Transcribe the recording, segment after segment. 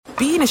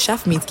being a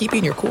chef means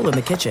keeping your cool in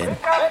the kitchen.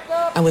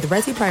 And with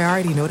Resi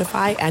Priority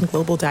Notify and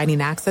Global Dining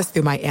Access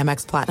through my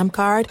Amex Platinum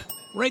card,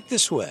 Right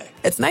this way.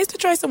 it's nice to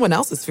try someone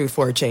else's food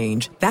for a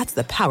change. That's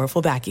the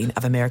powerful backing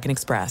of American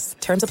Express.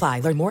 Terms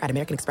apply. Learn more at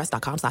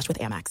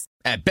americanexpress.com/withAmex.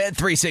 At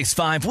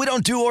Bet365, we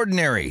don't do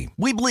ordinary.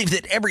 We believe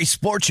that every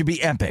sport should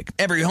be epic.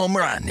 Every home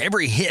run,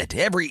 every hit,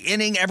 every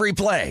inning, every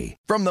play.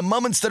 From the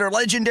moments that are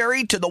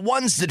legendary to the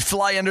ones that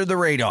fly under the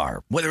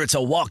radar. Whether it's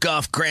a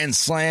walk-off grand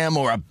slam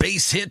or a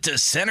base hit to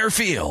center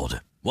field.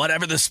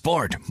 Whatever the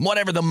sport,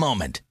 whatever the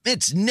moment,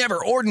 it's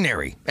never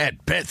ordinary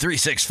at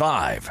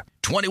Bet365.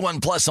 21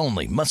 plus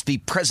only. Must be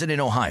present in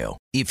Ohio.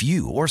 If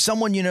you or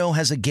someone you know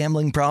has a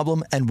gambling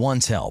problem and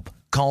wants help,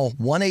 call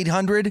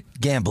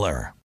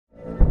 1-800-GAMBLER.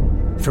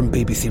 From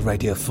BBC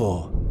Radio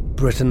 4,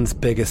 Britain's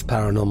biggest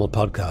paranormal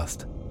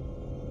podcast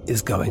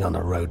is going on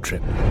a road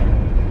trip.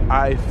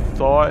 I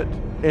thought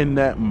in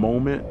that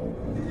moment,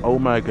 oh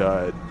my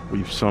God,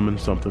 we've summoned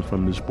something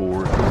from this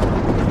board.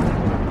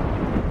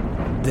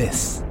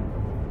 This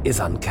is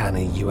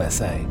Uncanny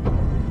USA.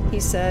 He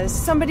says,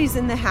 somebody's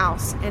in the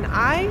house, and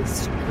I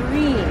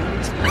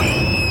screamed.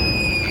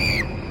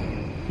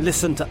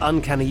 Listen to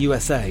Uncanny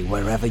USA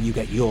wherever you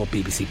get your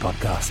BBC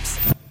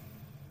podcasts,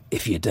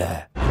 if you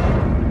dare.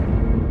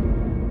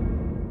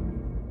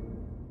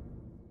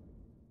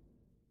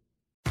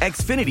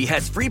 Xfinity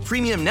has free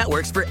premium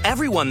networks for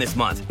everyone this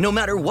month, no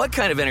matter what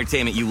kind of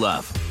entertainment you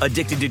love.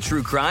 Addicted to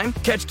true crime?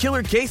 Catch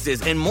killer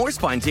cases and more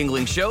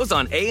spine-tingling shows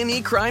on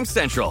A&E Crime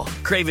Central.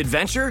 Crave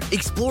adventure?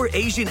 Explore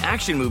Asian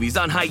action movies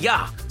on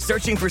Hayya.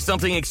 Searching for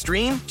something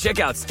extreme? Check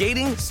out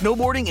skating,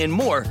 snowboarding, and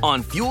more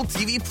on Fuel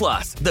TV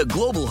Plus, the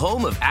global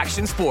home of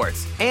action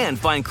sports. And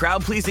find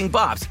crowd-pleasing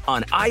bops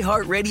on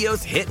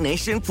iHeartRadio's Hit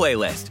Nation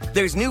playlist.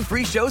 There's new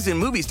free shows and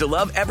movies to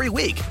love every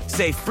week.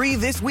 Say free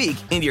this week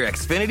in your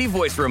Xfinity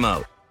voice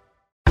remote.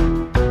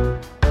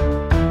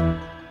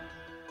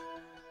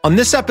 On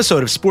this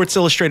episode of Sports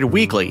Illustrated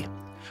Weekly,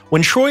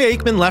 when Troy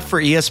Aikman left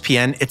for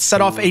ESPN, it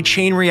set off a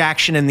chain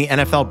reaction in the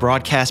NFL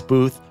broadcast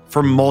booth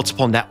for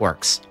multiple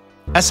networks.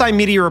 SI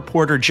Media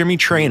reporter Jimmy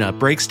Traina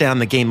breaks down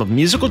the game of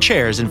musical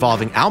chairs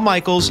involving Al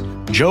Michaels,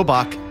 Joe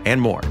Buck,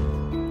 and more.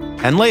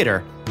 And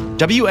later,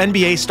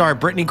 WNBA star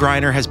Brittney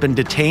Griner has been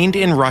detained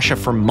in Russia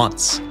for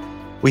months.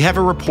 We have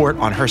a report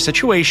on her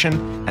situation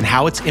and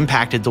how it's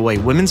impacted the way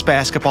women's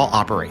basketball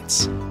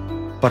operates.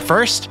 But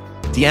first,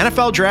 the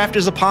NFL draft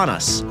is upon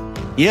us.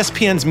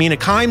 ESPN's Mina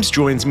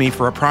joins me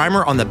for a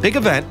primer on the big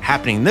event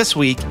happening this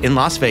week in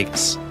Las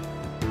Vegas.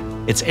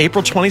 It's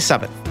April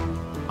 27th.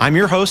 I'm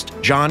your host,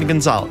 John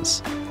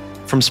Gonzalez.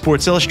 From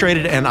Sports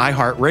Illustrated and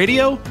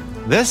iHeartRadio,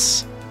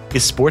 this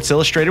is Sports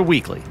Illustrated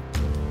Weekly.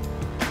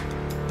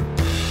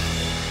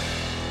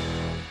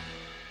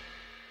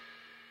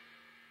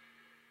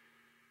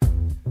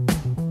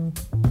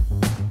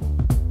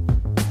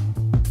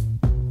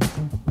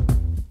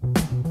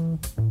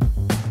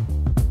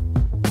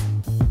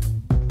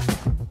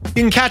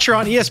 You can catch her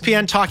on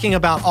ESPN talking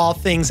about all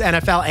things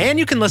NFL, and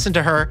you can listen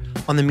to her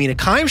on the Mina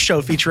Kimes Show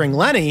featuring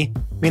Lenny.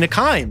 Mina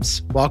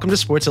Kimes, welcome to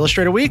Sports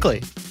Illustrated Weekly.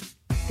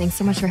 Thanks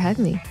so much for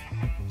having me.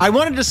 I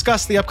want to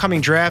discuss the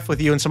upcoming draft with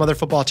you and some other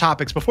football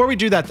topics. Before we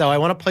do that, though, I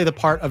want to play the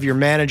part of your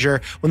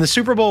manager. When the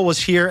Super Bowl was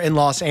here in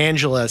Los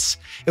Angeles,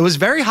 it was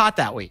very hot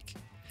that week.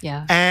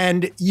 Yeah.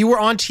 And you were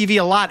on TV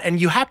a lot, and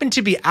you happened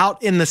to be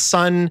out in the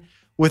sun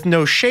with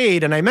no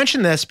shade. And I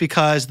mention this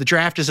because the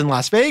draft is in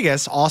Las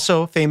Vegas,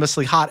 also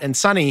famously hot and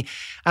sunny.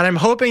 And I'm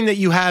hoping that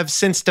you have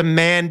since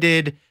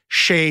demanded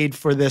shade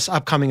for this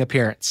upcoming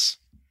appearance.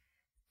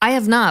 I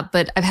have not,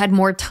 but I've had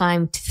more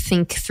time to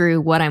think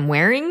through what I'm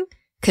wearing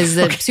because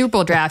the Super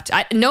Bowl draft,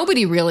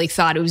 nobody really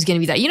thought it was going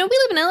to be that. You know, we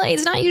live in LA.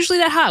 It's not usually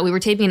that hot. We were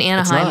taping in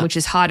Anaheim, which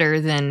is hotter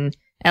than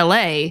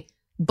LA.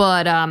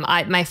 But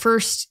my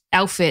first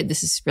outfit,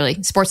 this is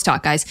really sports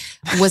talk, guys,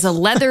 was a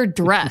leather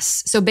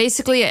dress. So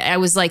basically, I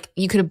was like,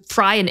 you could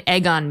fry an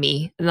egg on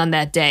me on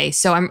that day.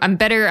 So I'm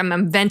better.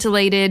 I'm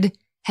ventilated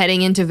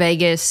heading into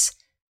Vegas.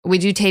 We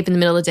do tape in the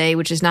middle of the day,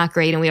 which is not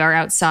great, and we are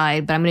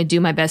outside. But I'm going to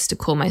do my best to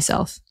cool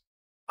myself.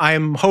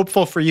 I'm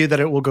hopeful for you that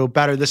it will go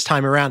better this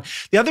time around.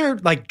 The other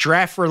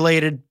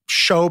draft-related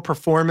show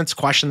performance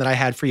question that I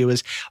had for you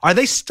is, are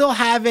they still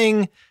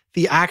having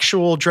the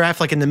actual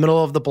draft in the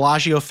middle of the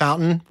Bellagio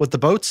fountain with the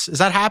boats? Is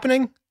that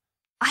happening?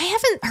 I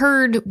haven't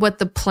heard what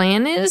the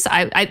plan is.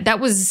 That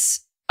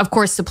was, of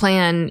course, the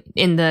plan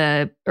in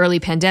the early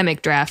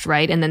pandemic draft,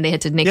 right? And then they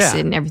had to nix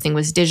it and everything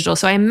was digital.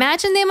 So I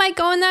imagine they might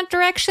go in that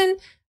direction.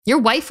 Your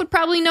wife would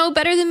probably know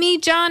better than me,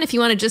 John, if you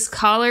want to just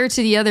call her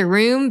to the other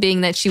room,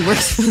 being that she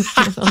works for the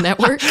NFL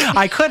Network.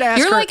 I could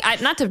ask her. You're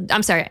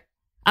I'm sorry.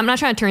 I'm not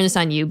trying to turn this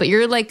on you, but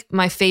you're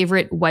my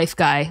favorite wife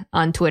guy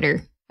on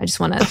Twitter. I just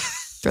want to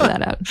throw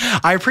that out.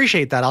 I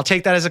appreciate that. I'll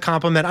take that as a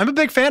compliment. I'm a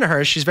big fan of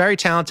her. She's very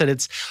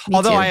talented.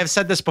 Although I have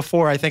said this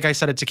before, I think I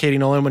said it to Katie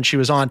Nolan when she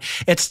was on.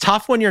 It's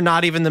tough when you're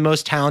not even the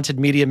most talented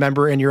media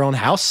member in your own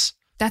house.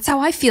 That's how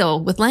I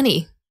feel with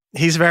Lenny.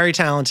 He's very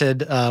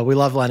talented. We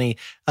love Lenny.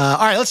 All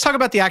right, let's talk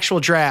about the actual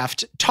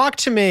draft. Talk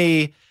to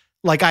me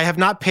like I have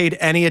not paid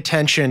any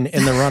attention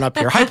in the run-up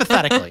here,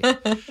 hypothetically.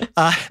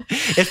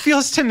 It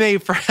feels to me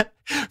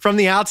from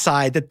the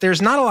outside that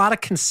there's not a lot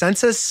of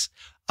consensus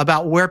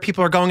about where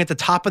people are going at the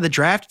top of the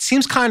draft. It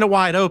seems kind of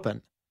wide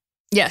open.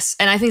 Yes,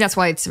 and I think that's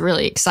why it's a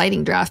really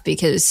exciting draft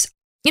because,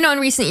 in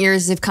recent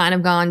years, they've kind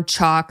of gone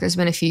chalk. There's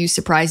been a few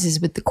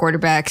surprises with the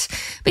quarterbacks.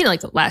 But,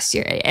 like last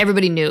year,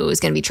 everybody knew it was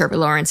going to be Trevor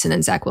Lawrence and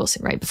then Zach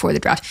Wilson right before the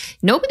draft.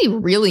 Nobody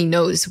really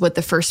knows what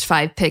the first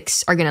 5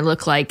 picks are going to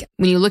look like.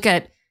 When you look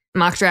at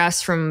mock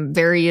drafts from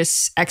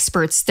various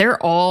experts,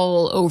 they're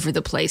all over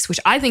the place, which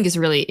I think is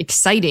really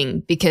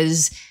exciting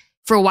because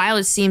for a while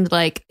it seemed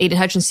like Aiden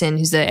Hutchinson,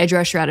 who's the edge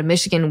rusher out of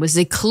Michigan, was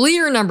the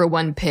clear number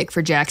 1 pick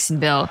for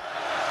Jacksonville.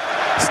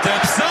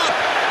 Steps up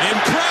in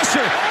pressure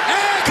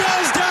and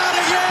goes down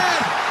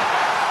again.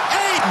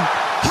 Aiden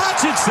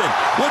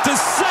Hutchinson with the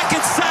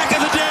second sack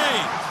of the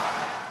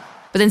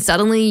day. But then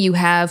suddenly you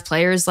have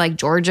players like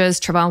Georgia's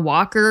Travon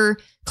Walker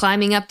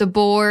climbing up the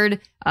board.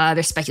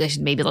 There's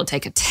speculation maybe they'll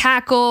take a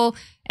tackle.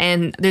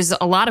 And there's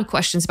a lot of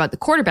questions about the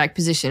quarterback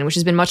position, which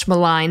has been much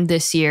maligned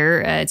this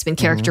year. It's been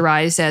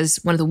characterized as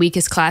one of the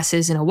weakest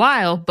classes in a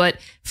while. But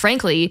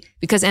frankly,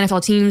 because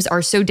NFL teams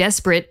are so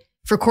desperate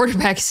for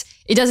quarterbacks,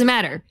 it doesn't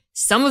matter.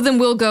 Some of them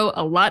will go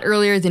a lot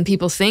earlier than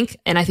people think.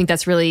 And I think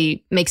that's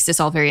really makes this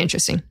all very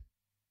interesting.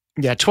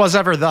 Yeah, 'twas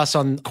ever thus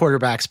on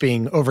quarterbacks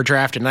being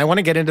overdrafted. And I want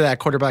to get into that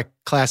quarterback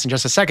class in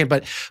just a second.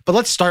 But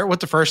let's start with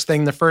the first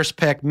thing, the first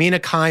pick. Mina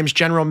Kimes,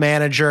 general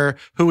manager.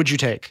 Who would you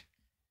take?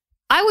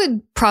 I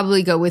would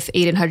probably go with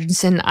Aiden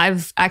Hutchinson.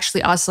 I've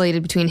actually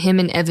oscillated between him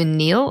and Evan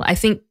Neal. I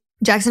think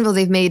Jacksonville,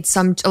 they've made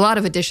a lot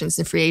of additions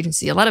in free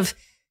agency, a lot of,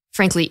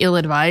 frankly,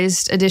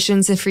 ill-advised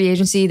additions in free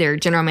agency. Their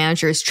general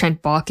manager is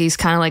Trent Baalke. He's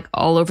kind of like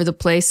all over the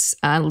place,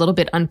 a little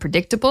bit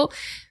unpredictable.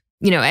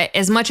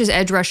 As much as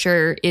edge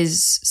rusher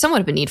is somewhat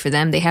of a need for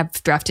them, they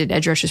have drafted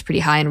edge rushers pretty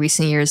high in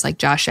recent years, like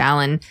Josh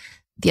Allen,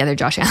 the other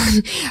Josh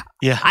Allen.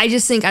 Yeah. I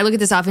just think I look at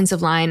this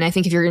offensive line. I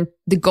think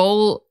the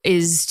goal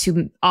is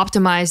to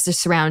optimize the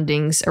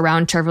surroundings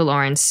around Trevor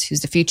Lawrence,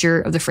 who's the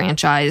future of the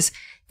franchise.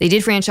 They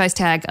did franchise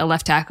tag a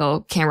left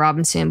tackle, Cam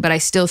Robinson, but I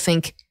still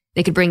think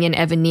they could bring in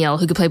Evan Neal,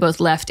 who could play both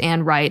left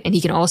and right, and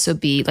he can also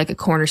be like a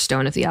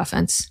cornerstone of the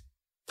offense.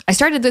 I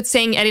started with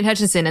saying Aiden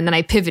Hutchinson, and then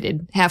I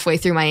pivoted halfway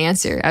through my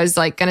answer. I was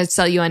like going to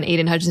sell you on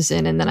Aiden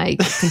Hutchinson, and then I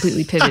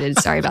completely pivoted.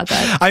 Sorry about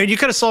that. I mean, you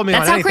could have sold me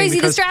on anything. That's how crazy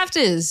this draft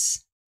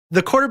is.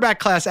 The quarterback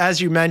class,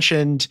 as you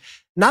mentioned,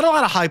 not a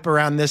lot of hype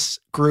around this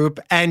group,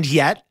 and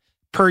yet,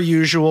 per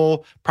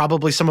usual,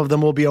 probably some of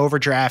them will be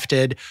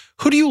overdrafted.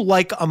 Who do you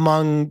like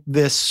among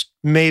this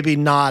maybe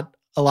not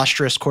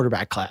illustrious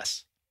quarterback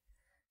class?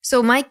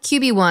 So my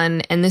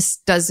QB1, and this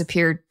does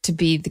appear to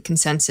be the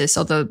consensus,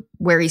 although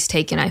where he's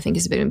taken, I think,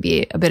 is going to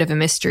be a bit of a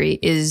mystery,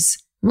 is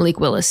Malik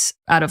Willis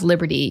out of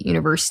Liberty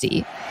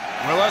University.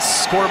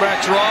 Willis,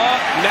 quarterback draw,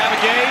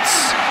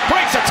 navigates,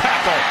 breaks a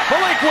tackle.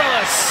 Malik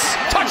Willis,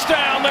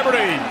 touchdown,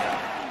 Liberty.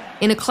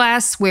 In a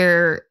class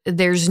where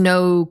there's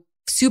no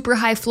super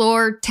high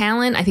floor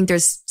talent, I think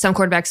there's some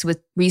quarterbacks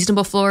with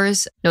reasonable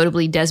floors,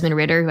 notably Desmond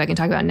Ridder, who I can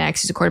talk about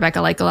next, who's a quarterback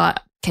I like a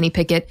lot, Kenny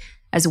Pickett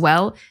as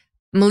well.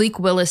 Malik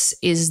Willis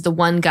is the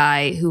one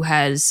guy who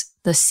has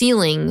the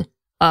ceiling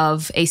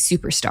of a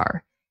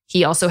superstar.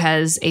 He also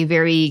has a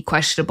very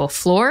questionable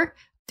floor.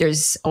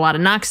 There's a lot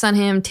of knocks on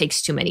him,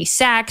 takes too many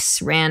sacks,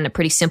 ran a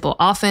pretty simple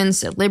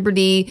offense at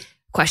Liberty,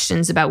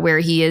 questions about where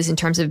he is in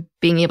terms of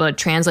being able to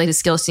translate his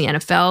skills to the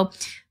NFL.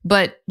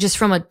 But just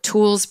from a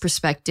tools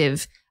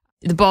perspective,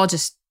 the ball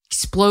just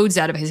explodes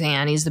out of his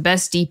hand. He's the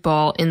best deep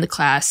ball in the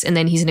class, and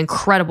then he's an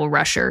incredible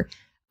rusher.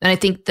 And I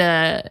think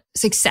the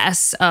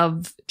success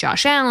of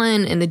Josh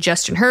Allen and the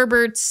Justin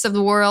Herberts of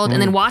the world,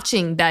 and then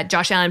watching that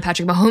Josh Allen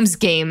Patrick Mahomes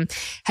game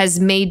has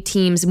made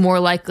teams more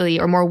likely,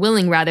 or more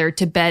willing rather,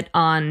 to bet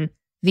on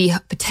the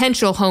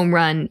potential home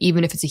run,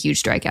 even if it's a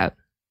huge strikeout.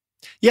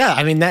 Yeah,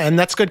 I mean,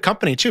 that's good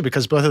company too,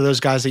 because both of those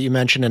guys that you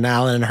mentioned, and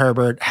Allen and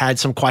Herbert, had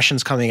some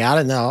questions coming out,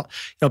 and now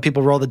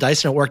people roll the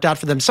dice, and it worked out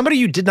for them. Somebody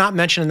you did not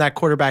mention in that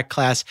quarterback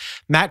class,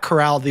 Matt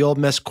Corral, the Ole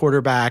Miss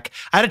quarterback.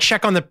 I had to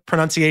check on the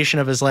pronunciation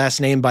of his last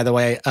name, by the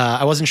way.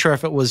 I wasn't sure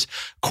if it was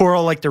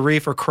Coral like the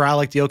reef or Corral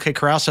like the OK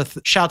Corral. So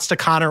shouts to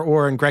Connor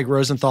Orr and Greg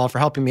Rosenthal for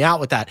helping me out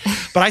with that.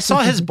 But I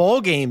saw his bowl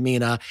game,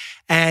 Mina,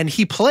 and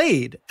he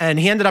played, and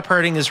he ended up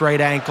hurting his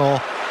right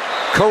ankle.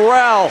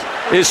 Corral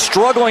is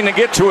struggling to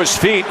get to his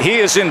feet. He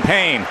is in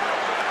pain.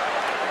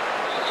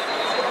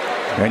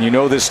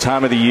 And this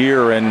time of the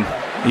year, and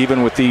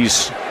even with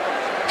these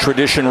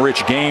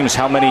tradition-rich games,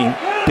 how many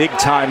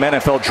big-time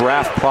NFL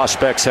draft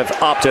prospects have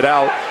opted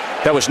out.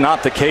 That was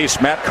not the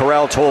case. Matt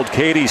Corral told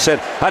Katie, he said,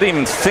 I didn't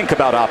even think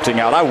about opting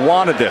out. I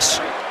wanted this.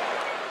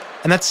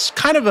 And that's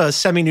kind of a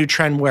semi-new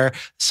trend where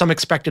some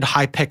expected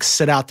high picks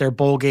sit out their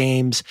bowl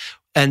games,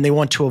 and they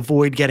want to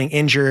avoid getting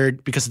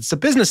injured because it's a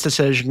business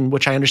decision,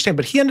 which I understand.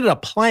 But he ended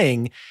up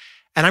playing,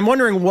 and I'm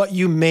wondering what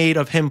you made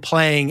of him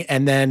playing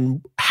and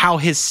then how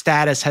his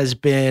status has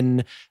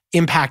been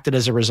impacted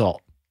as a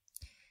result.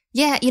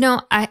 Yeah,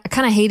 I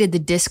kind of hated the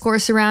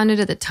discourse around it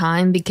at the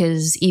time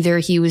because either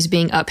he was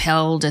being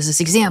upheld as this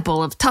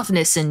example of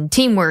toughness and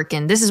teamwork,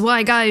 and this is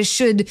why guys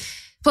should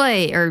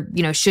play, or,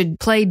 should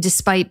play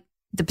despite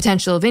the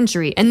potential of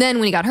injury. And then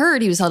when he got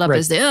hurt, he was held up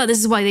as this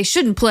is why they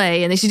shouldn't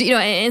play, and they should,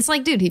 and it's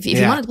like, dude, if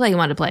you want to play, you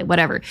want to play,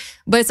 whatever.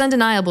 But it's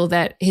undeniable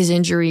that his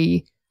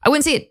injury, I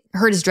wouldn't say it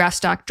hurt his draft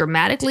stock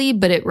dramatically,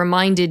 but it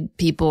reminded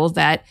people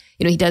that,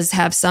 he does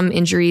have some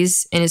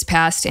injuries in his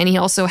past, and he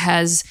also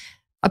has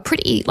a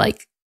pretty,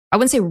 I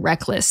wouldn't say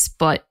reckless,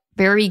 but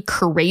very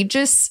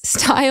courageous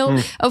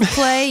style of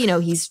play.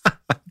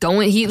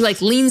 He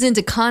leans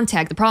into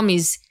contact. The problem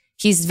is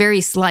he's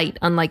very slight,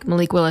 unlike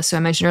Malik Willis, who I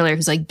mentioned earlier,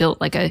 who's built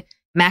like a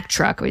Mack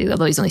truck,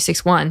 although he's only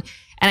 6'1". And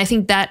I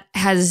think that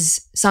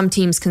has some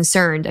teams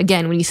concerned.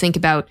 Again, when you think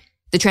about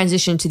the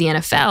transition to the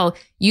NFL,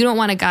 you don't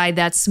want a guy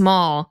that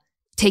small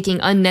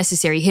taking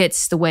unnecessary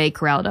hits the way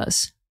Corral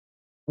does.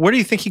 Where do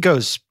you think he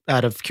goes,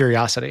 out of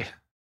curiosity?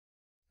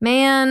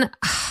 Man,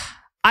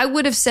 I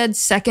would have said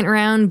second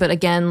round, but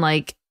again,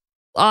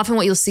 often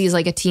what you'll see is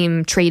a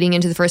team trading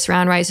into the first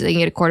round, right? So they can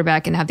get a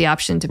quarterback and have the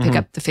option to pick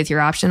up the 5th-year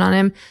option on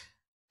him.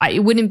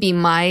 It wouldn't be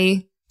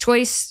my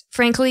choice,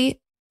 frankly.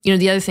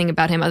 The other thing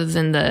about him, other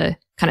than the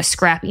kind of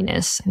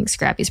scrappiness, I think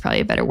scrappy is probably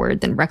a better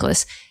word than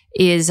reckless,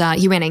 is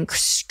he ran an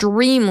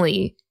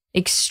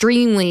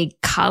extremely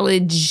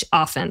college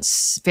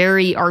offense,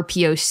 very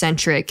RPO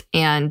centric,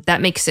 and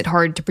that makes it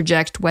hard to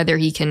project whether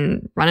he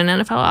can run an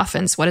NFL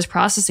offense. What is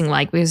processing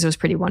like? Because it was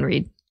pretty one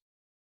read.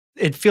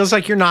 It feels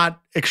like you're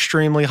not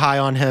extremely high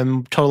on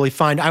him. Totally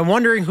fine. I'm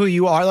wondering who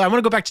you are. I want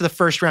to go back to the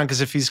first round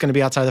because if he's going to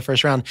be outside the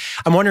first round,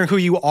 I'm wondering who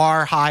you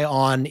are high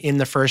on in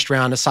the first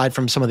round, aside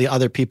from some of the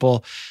other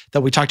people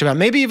that we talked about.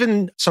 Maybe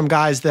even some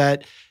guys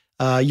that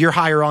you're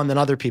higher on than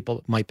other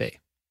people might be.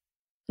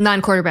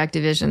 Non-quarterback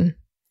division.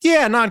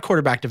 Yeah,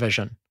 non-quarterback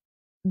division.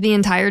 The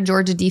entire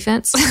Georgia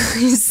defense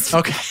is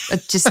okay.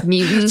 Just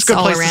mutants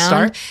all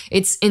around.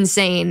 It's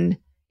insane.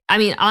 I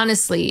mean,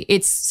 honestly,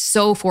 it's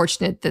so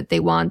fortunate that they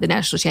won the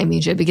national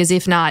championship, because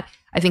if not,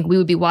 I think we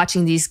would be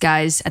watching these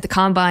guys at the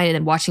combine and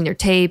then watching their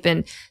tape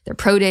and their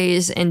pro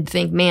days and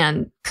think,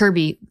 man,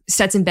 Kirby,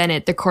 Stetson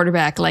Bennett, their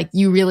quarterback,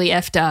 you really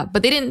effed up.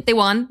 But they didn't. They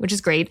won, which is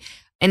great.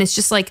 And it's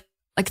just like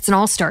it's an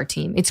all-star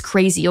team. It's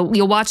crazy.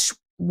 You'll watch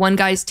one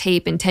guy's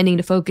tape intending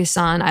to focus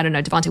on, I don't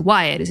know, Devontae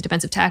Wyatt, who's a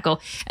defensive tackle,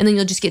 and then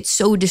you'll just get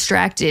so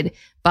distracted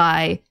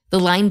by the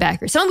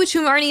linebackers, some of which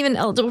aren't even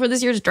eligible for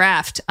this year's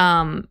draft.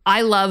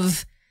 I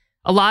love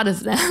a lot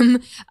of them.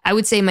 I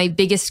would say my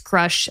biggest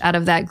crush out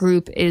of that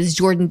group is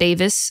Jordan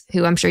Davis,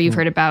 who I'm sure you've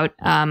heard about,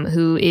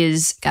 who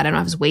is, God, I don't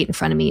have his weight in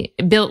front of me,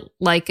 built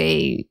like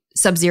a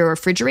Sub-Zero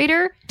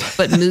refrigerator,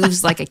 but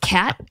moves like a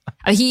cat.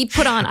 He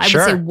put on, I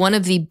would say, one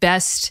of the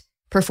best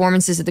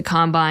performances at the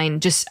combine,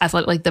 just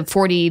athletic, the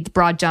 40, the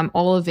broad jump,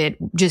 all of it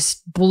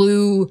just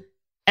blew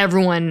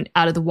everyone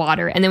out of the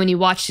water. And then when you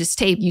watch his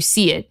tape, you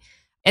see it.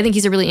 I think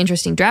he's a really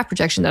interesting draft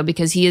projection, though,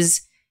 because he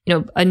is,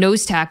 a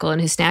nose tackle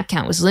and his snap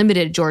count was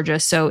limited at Georgia.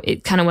 So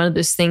it's kind of one of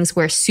those things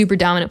where super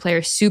dominant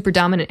player, super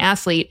dominant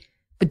athlete,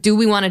 but do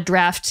we want to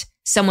draft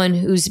someone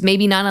who's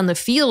maybe not on the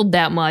field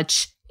that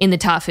much in the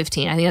top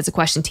 15? I think that's a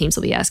question teams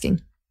will be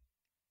asking.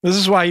 This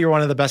is why you're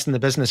one of the best in the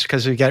business,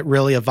 because we get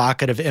really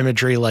evocative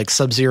imagery like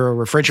Sub-Zero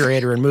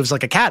refrigerator and moves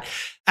like a cat.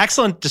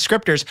 Excellent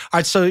descriptors. All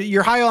right, so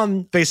you're high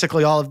on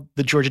basically all of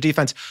the Georgia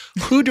defense.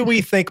 Who do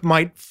we think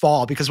might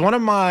fall? Because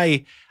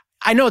I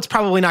know it's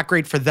probably not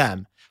great for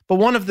them, but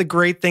one of the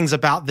great things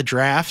about the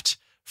draft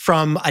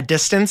from a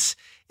distance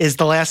is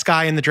the last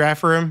guy in the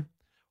draft room,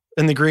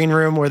 in the green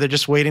room, where they're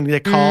just waiting to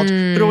get called.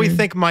 Who do we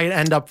think might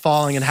end up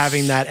falling and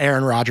having that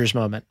Aaron Rodgers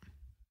moment?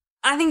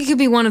 I think it could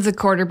be one of the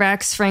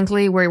quarterbacks,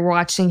 frankly, where we're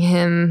watching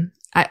him.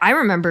 I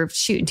remember,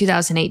 in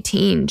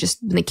 2018,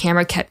 just when the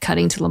camera kept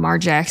cutting to Lamar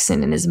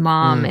Jackson and his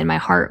mom, and my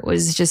heart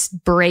was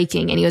just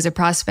breaking. And he was a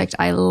prospect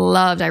I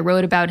loved. I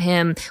wrote about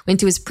him,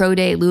 went to his pro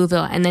day at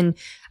Louisville, and then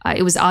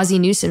it was Ozzie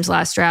Newsome's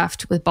last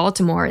draft with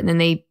Baltimore. And then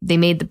they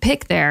made the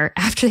pick there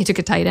after they took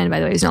a tight end, by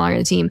the way. He was no longer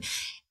on the team.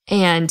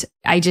 And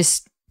I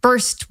just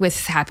burst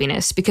with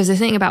happiness, because the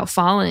thing about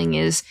falling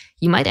is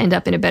you might end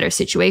up in a better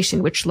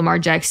situation, which Lamar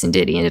Jackson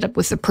did. He ended up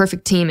with the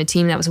perfect team, a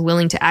team that was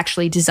willing to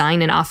actually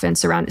design an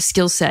offense around a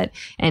skill set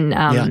and,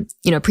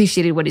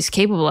 appreciated what he's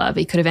capable of.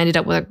 He could have ended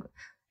up with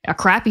a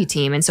crappy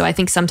team. And so I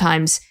think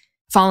sometimes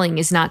falling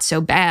is not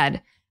so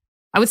bad.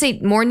 I would say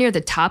more near the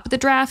top of the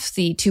draft,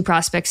 the two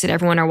prospects that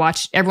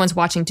everyone's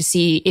watching to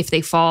see if they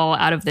fall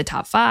out of the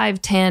top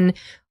 5, 10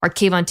 are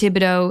Kayvon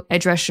Thibodeau,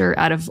 edge rusher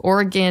out of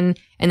Oregon,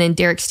 and then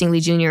Derek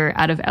Stingley Jr.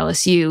 out of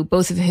LSU,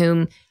 both of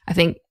whom I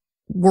think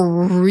were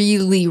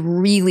really,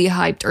 really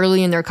hyped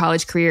early in their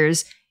college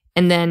careers,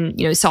 and then,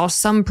 saw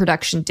some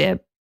production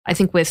dip. I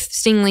think with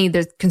Stingley,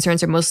 the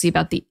concerns are mostly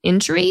about the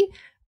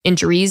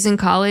injuries in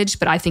college,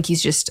 but I think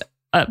he's just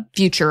a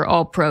future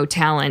all-pro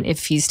talent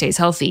if he stays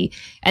healthy.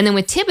 And then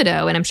with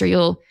Thibodeau, and I'm sure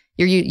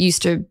you're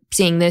used to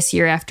seeing this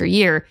year after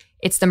year,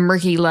 it's the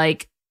murky,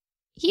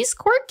 he's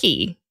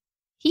quirky.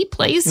 He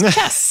plays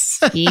chess.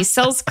 He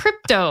sells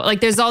crypto.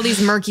 There's all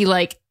these murky,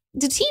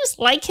 do teams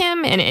like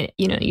him? And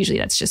usually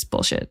that's just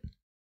bullshit.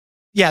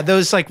 Yeah,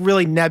 those like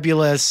really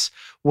nebulous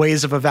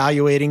ways of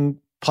evaluating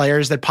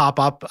players that pop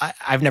up,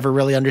 I've never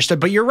really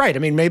understood. But you're right. I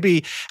mean,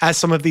 maybe as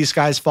some of these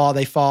guys fall,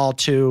 they fall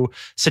to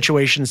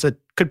situations that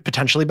could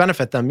potentially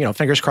benefit them.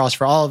 Fingers crossed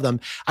for all of them.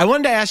 I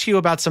wanted to ask you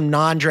about some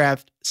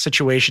non-draft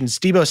situations.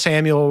 Deebo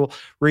Samuel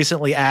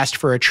recently asked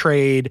for a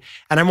trade,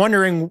 and I'm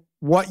wondering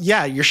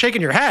you're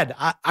shaking your head.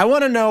 I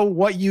want to know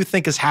what you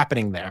think is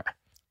happening there.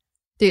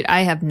 Dude,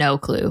 I have no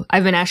clue.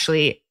 I've been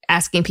actually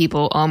asking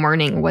people all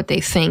morning what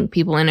they think,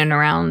 people in and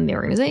around the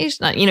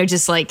organization.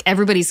 Just like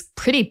everybody's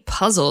pretty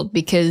puzzled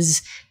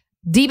because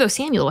Deebo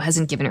Samuel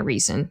hasn't given a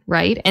reason,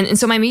 right? And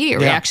so my immediate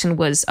reaction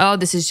was, oh,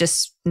 this is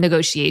just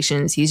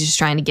negotiations. He's just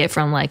trying to get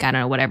from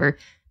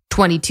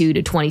 22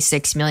 to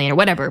 26 million or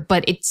whatever.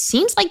 But it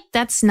seems like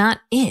that's not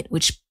it,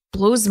 which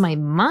blows my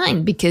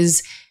mind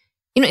because,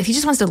 if he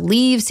just wants to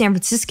leave San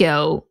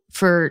Francisco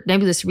for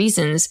nebulous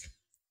reasons,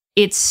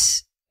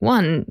 it's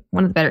one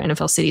of the better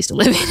NFL cities to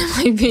live in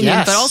my opinion.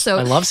 Yes, but also,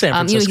 I love San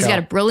Francisco. He's got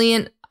a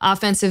brilliant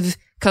offensive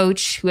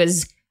coach who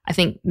has, I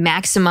think,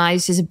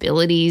 maximized his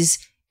abilities.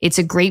 It's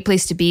a great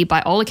place to be.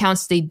 By all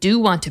accounts, they do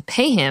want to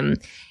pay him.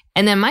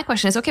 And then my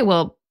question is, okay,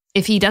 well,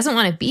 if he doesn't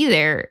want to be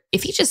there,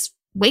 if he just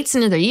waits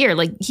another year,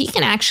 he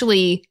can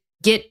actually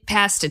get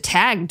past a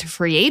tagged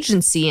free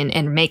agency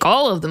and make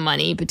all of the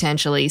money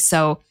potentially.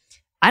 So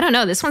I don't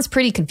know. This one's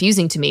pretty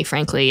confusing to me,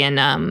 frankly.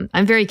 And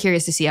I'm very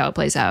curious to see how it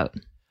plays out.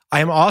 I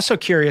am also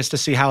curious to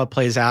see how it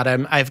plays out.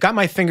 I've got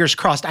my fingers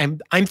crossed.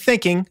 I'm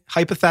thinking,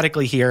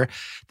 hypothetically here,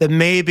 that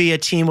maybe a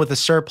team with a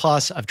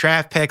surplus of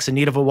draft picks in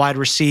need of a wide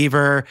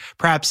receiver,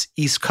 perhaps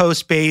East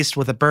Coast based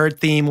with a bird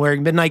theme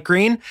wearing midnight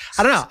green.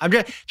 I don't know. I'm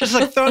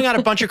just throwing out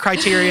a bunch of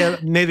criteria.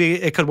 Maybe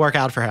it could work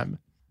out for him.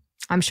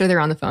 I'm sure they're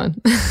on the phone.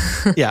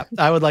 Yeah,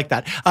 I would like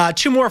that.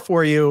 Two more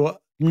for you.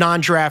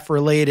 Non-draft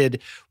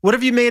related. What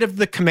have you made of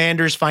the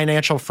Commanders'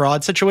 financial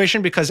fraud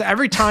situation? Because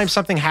every time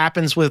something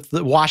happens with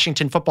the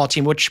Washington football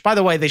team, which, by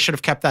the way, they should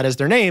have kept that as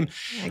their name,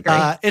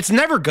 it's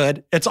never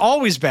good. It's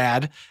always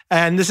bad.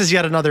 And this is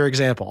yet another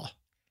example.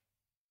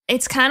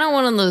 It's kind of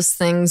one of those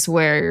things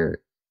where,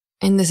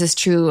 and this is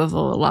true of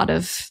a lot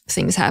of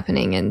things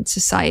happening in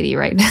society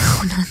right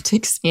now, not to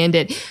expand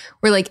it,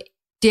 where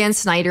Dan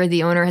Snyder,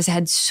 the owner, has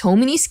had so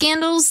many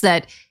scandals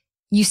that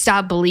you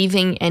stop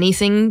believing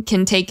anything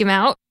can take him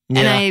out. Yeah.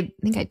 And I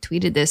think I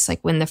tweeted this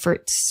when the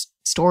first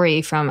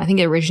story from, I think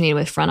it originated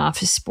with Front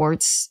Office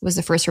Sports was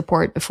the first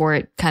report before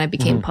it kind of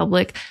became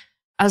public.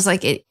 I was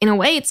like, in a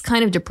way, it's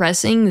kind of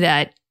depressing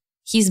that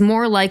he's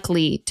more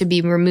likely to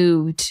be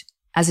removed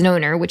as an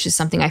owner, which is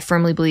something I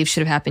firmly believe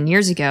should have happened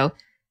years ago,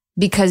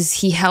 because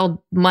he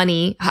held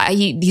money.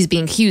 He's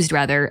being accused,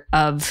 rather,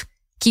 of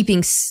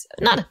keeping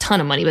not a ton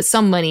of money, but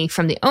some money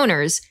from the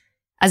owners,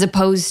 as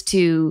opposed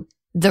to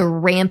the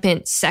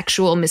rampant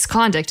sexual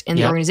misconduct in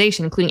the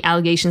organization, including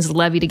allegations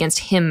levied against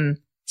him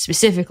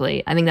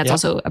specifically. I think that's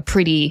also a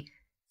pretty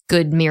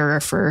good mirror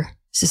for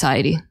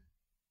society.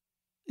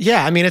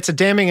 Yeah, I mean, it's a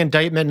damning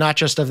indictment, not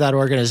just of that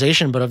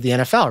organization, but of the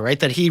NFL, right?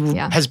 That he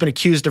has been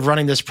accused of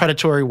running this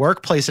predatory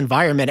workplace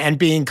environment and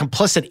being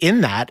complicit in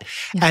that.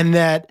 Yeah. And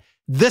that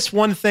this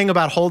one thing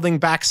about holding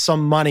back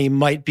some money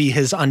might be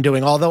his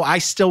undoing, although I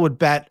still would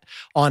bet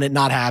on it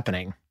not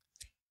happening.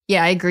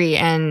 Yeah, I agree.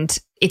 And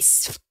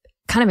it's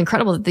kind of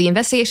incredible that the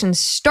investigation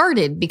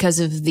started because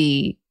of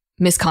the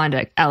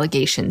misconduct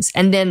allegations.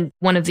 And then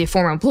one of the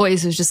former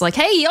employees was just like,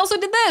 hey, he also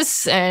did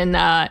this. And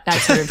that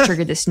sort of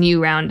triggered this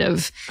new round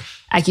of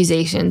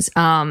accusations.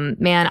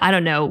 Man, I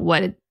don't know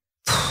what,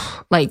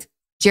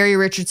 Jerry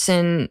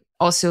Richardson,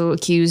 also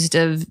accused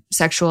of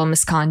sexual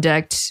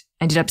misconduct,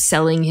 ended up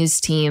selling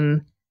his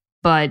team,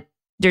 but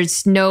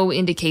there's no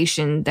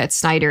indication that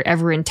Snyder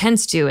ever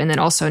intends to. And then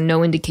also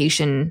no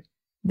indication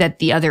that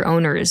the other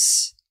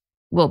owners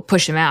will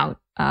push him out.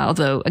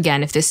 Although,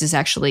 again, if this is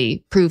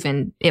actually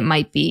proven, it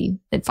might be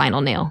the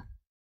final nail.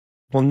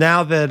 Well,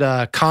 now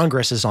that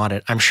Congress is on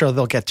it, I'm sure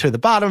they'll get to the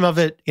bottom of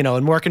it,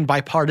 and work in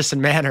bipartisan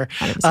manner.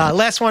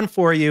 Last one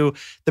for you.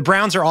 The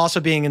Browns are also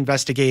being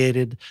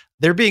investigated.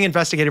 They're being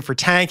investigated for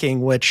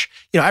tanking, which,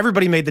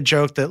 everybody made the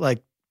joke that,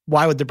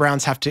 why would the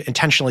Browns have to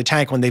intentionally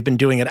tank when they've been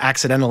doing it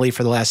accidentally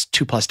for the last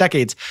 2+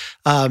 decades?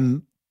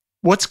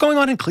 What's going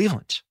on in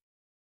Cleveland?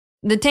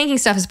 The tanking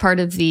stuff is part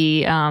of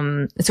the,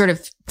 it sort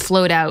of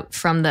flowed out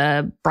from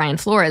the Brian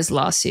Flores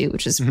lawsuit,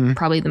 which is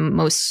probably the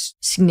most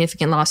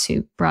significant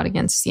lawsuit brought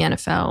against the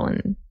NFL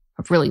in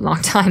a really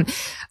long time,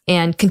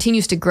 and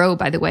continues to grow,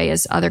 by the way,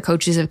 as other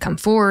coaches have come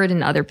forward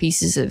and other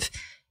pieces of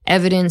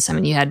evidence. I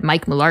mean, you had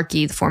Mike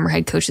Mularkey, the former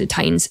head coach of the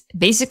Titans,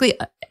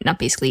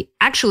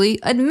 actually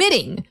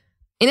admitting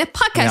in a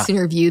podcast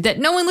interview that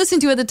no one listened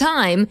to at the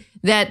time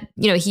that,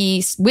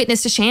 he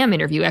witnessed a sham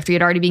interview after he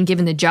had already been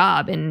given the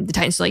job. And the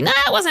Titans were like, nah,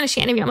 it wasn't a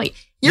sham interview. I'm like,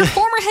 your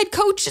former head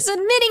coach is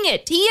admitting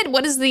it.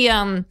 What is the,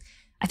 I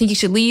think you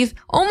should leave.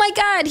 Oh my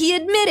God, he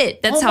admitted.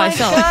 That's how I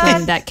felt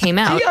when that came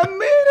out. He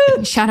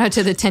admitted. Shout out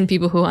to the 10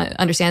 people who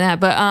understand that.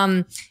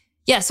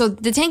 But so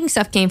the tanking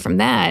stuff came from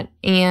that.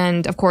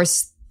 And of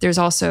course, there's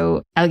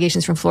also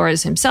allegations from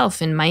Flores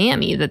himself in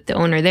Miami that the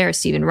owner there,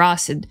 Stephen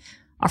Ross, had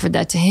offered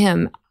that to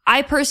him.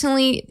 I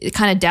personally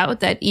kind of doubt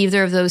that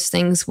either of those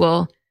things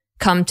will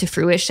come to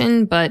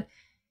fruition. But,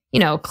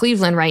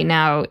 Cleveland right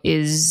now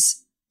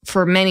is,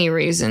 for many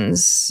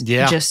reasons,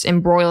 just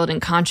embroiled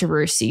in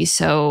controversy.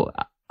 So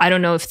I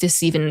don't know if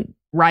this even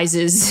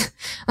rises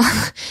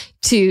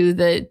to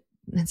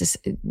this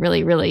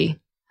really, really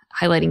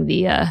highlighting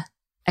the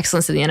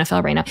excellence of the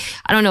NFL right now.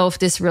 I don't know if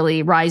this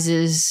really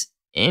rises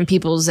in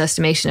people's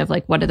estimation of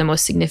what are the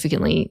most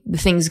significantly the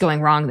things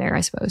going wrong there,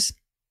 I suppose.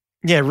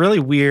 Yeah, really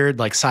weird,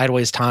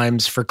 sideways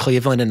times for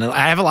Cleveland. And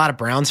I have a lot of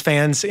Browns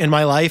fans in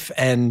my life,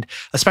 and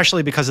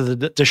especially because of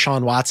the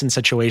Deshaun Watson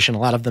situation, a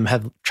lot of them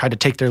have tried to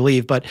take their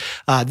leave. But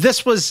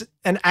this was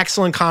an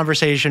excellent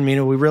conversation,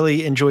 Mina. We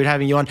really enjoyed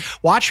having you on.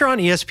 Watch her on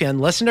ESPN.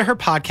 Listen to her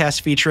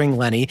podcast featuring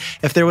Lenny.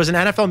 If there was an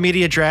NFL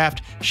media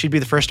draft, she'd be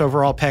the first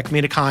overall pick.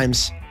 Mina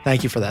Kimes,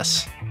 thank you for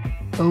this.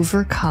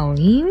 Over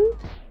Colleen?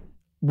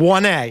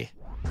 1A.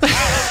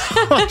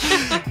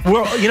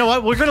 You know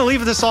what? We're going to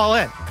leave this all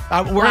in.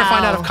 We're going to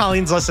find out if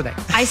Colleen's listening.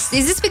 Is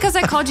this because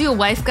I called you a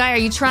wife guy? Are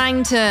you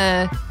trying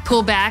to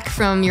pull back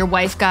from your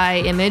wife guy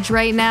image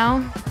right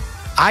now?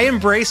 I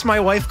embrace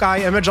my wife guy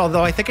image,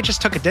 although I think it just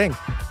took a ding.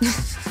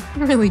 It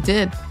really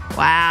did.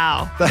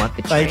 Wow.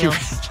 Thank you.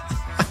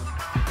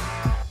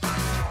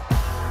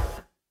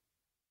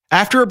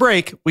 After a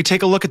break, we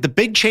take a look at the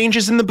big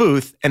changes in the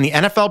booth and the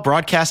NFL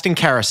broadcasting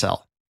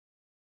carousel.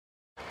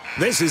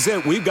 This is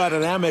it. We've got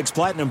an Amex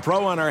Platinum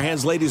Pro on our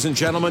hands, ladies and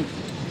gentlemen.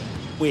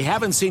 We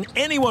haven't seen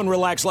anyone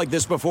relax like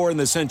this before in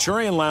the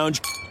Centurion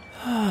Lounge.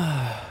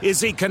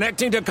 Is he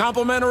connecting to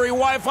complimentary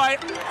Wi-Fi?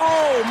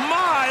 Oh,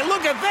 my.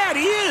 Look at that.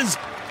 He is.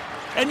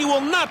 And you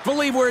will not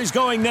believe where he's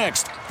going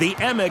next. The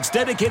Amex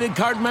dedicated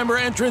card member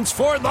entrance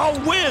for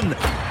the win.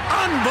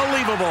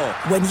 Unbelievable.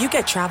 When you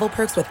get travel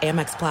perks with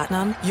Amex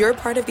Platinum, you're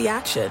part of the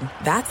action.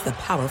 That's the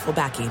powerful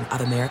backing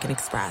of American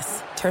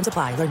Express. Terms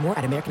apply. Learn more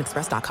at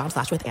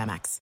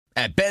americanexpress.com/withAmex.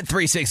 At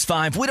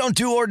Bet365, we don't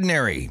do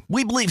ordinary.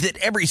 We believe that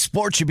every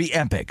sport should be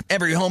epic.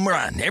 Every home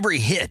run, every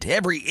hit,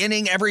 every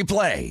inning, every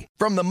play.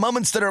 From the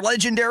moments that are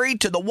legendary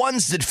to the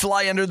ones that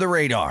fly under the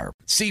radar.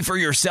 See for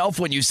yourself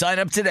when you sign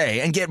up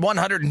today and get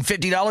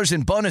 $150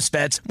 in bonus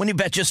bets when you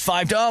bet just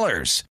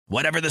 $5.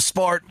 Whatever the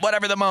sport,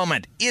 whatever the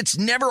moment, it's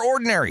never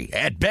ordinary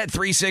at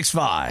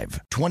Bet365.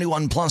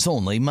 21 plus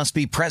only. Must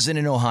be present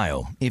in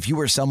Ohio. If you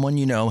or someone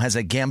you know has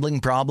a gambling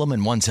problem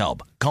and wants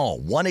help, call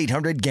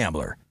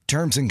 1-800-GAMBLER.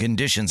 Terms and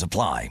conditions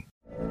apply.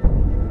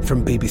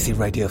 From BBC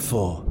Radio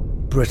 4,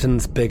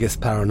 Britain's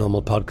biggest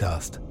paranormal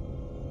podcast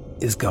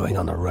is going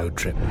on a road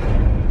trip.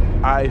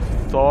 I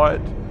thought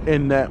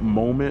in that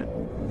moment,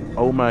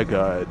 oh my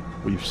God,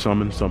 we've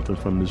summoned something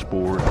from this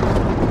board.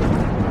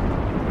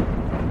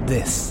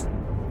 This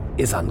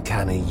is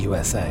Uncanny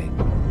USA.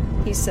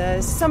 He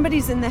says,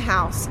 somebody's in the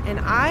house, and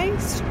I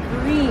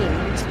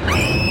screamed.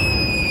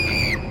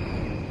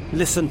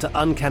 Listen to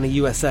Uncanny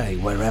USA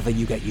wherever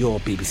you get your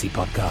BBC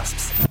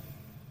podcasts,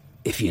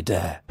 if you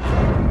dare.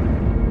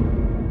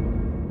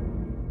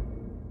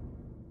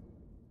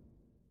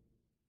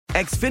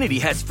 Xfinity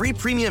has free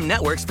premium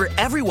networks for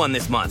everyone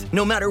this month,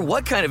 no matter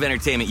what kind of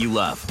entertainment you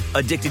love.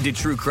 Addicted to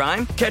true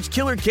crime? Catch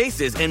killer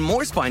cases and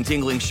more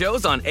spine-tingling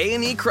shows on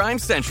A&E Crime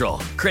Central.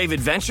 Crave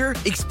adventure?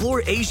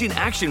 Explore Asian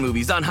action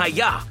movies on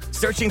Hi-YAH.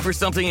 Searching for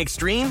something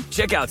extreme?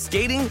 Check out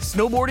skating,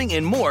 snowboarding,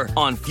 and more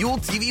on Fuel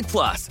TV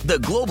Plus, the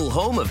global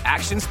home of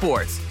action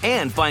sports.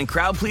 And find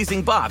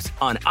crowd-pleasing bops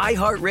on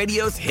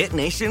iHeartRadio's Hit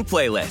Nation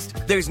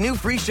playlist. There's new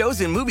free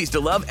shows and movies to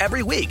love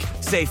every week.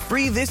 Say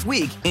free this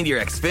week in your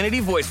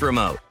Xfinity voice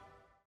remote.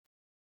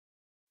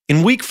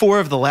 In week 4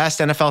 of the last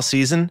NFL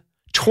season,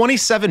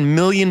 27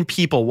 million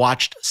people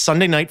watched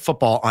Sunday Night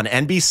Football on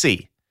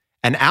NBC,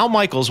 and Al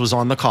Michaels was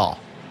on the call.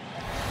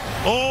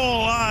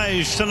 All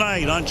eyes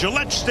tonight on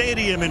Gillette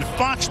Stadium in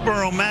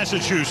Foxborough,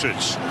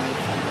 Massachusetts.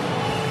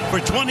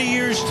 For 20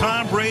 years,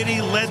 Tom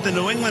Brady led the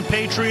New England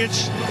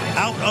Patriots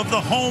out of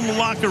the home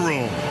locker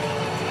room.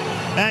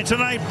 And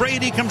tonight,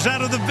 Brady comes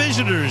out of the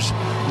visitors'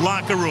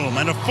 locker room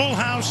and a full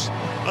house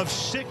of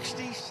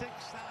 66,000.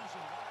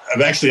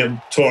 I've actually had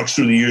talks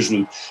through the years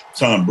with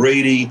Tom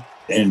Brady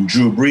and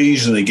Drew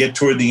Brees, and they get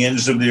toward the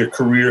ends of their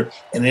career.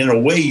 And in a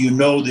way, you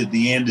know that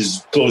the end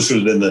is closer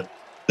than the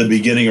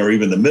beginning or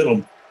even the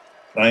middle.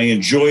 I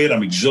enjoy it.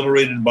 I'm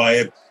exhilarated by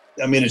it.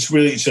 I mean, it's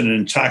an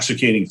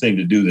intoxicating thing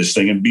to do this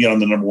thing and be on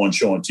the number one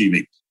show on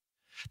TV.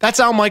 That's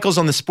Al Michaels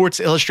on the Sports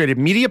Illustrated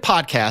Media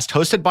Podcast,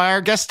 hosted by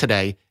our guest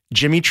today,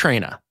 Jimmy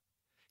Traina.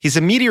 He's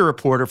a media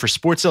reporter for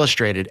Sports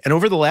Illustrated, and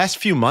over the last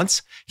few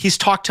months, he's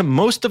talked to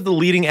most of the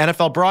leading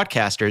NFL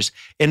broadcasters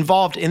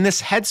involved in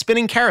this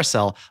head-spinning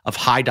carousel of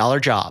high-dollar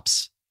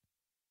jobs.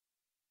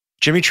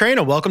 Jimmy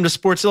Traina, welcome to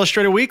Sports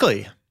Illustrated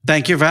Weekly.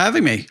 Thank you for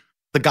having me.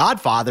 The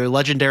Godfather,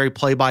 legendary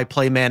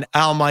play-by-play man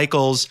Al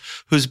Michaels,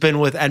 who's been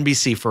with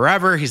NBC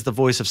forever. He's the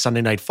voice of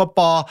Sunday Night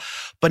Football.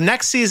 But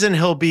next season,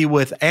 he'll be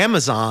with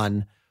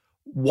Amazon.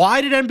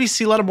 Why did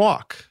NBC let him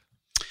walk?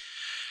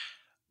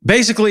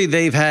 Basically,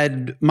 they've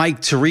had Mike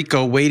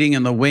Tirico waiting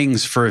in the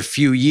wings for a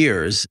few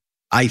years.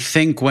 I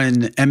think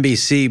when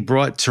NBC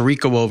brought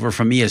Tirico over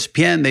from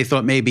ESPN, they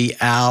thought maybe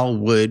Al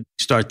would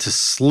start to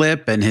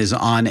slip and his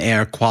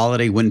on-air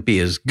quality wouldn't be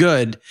as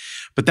good.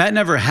 But that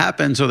never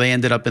happened. So they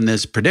ended up in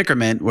this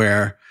predicament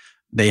where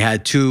they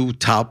had two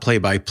top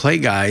play-by-play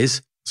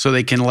guys. So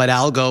they can let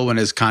Al go when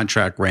his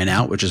contract ran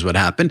out, which is what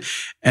happened,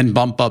 and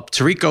bump up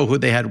Tirico, who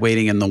they had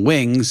waiting in the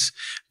wings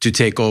to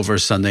take over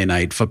Sunday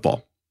Night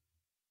Football.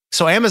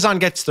 So Amazon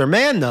gets their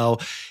man, though,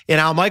 in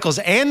Al Michaels,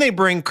 and they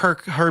bring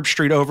Kirk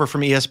Herbstreit over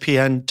from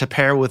ESPN to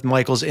pair with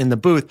Michaels in the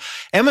booth.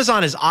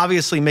 Amazon is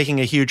obviously making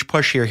a huge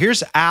push here.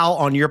 Here's Al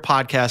on your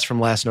podcast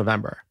from last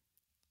November.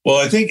 Well,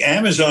 I think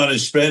Amazon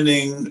is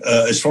spending,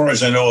 as far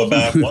as I know,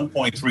 about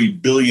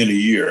 $1.3 billion a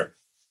year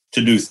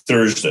to do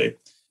Thursday.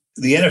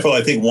 The NFL,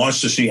 I think,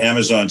 wants to see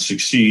Amazon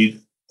succeed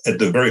at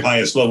the very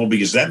highest level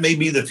because that may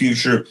be the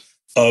future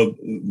of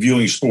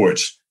viewing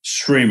sports,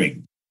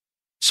 streaming.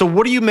 So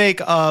what do you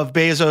make of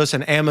Bezos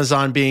and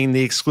Amazon being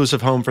the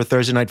exclusive home for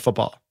Thursday Night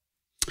Football?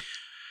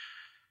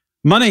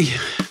 Money.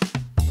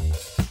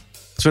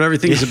 That's what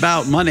everything's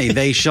about, money.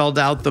 They shelled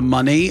out the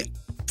money.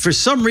 For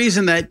some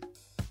reason that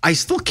I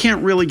still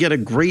can't really get a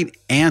great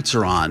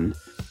answer on.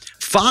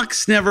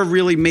 Fox never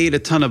really made a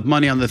ton of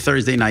money on the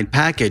Thursday night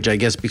package, I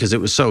guess, because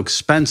it was so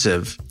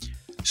expensive.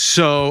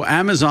 So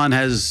Amazon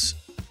has,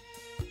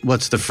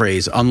 what's the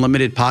phrase?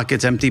 Unlimited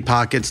pockets, empty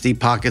pockets, deep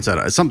pockets,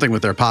 something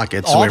with their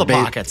pockets. All the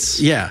pockets.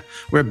 Yeah,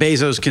 where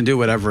Bezos can do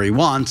whatever he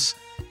wants.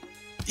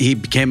 He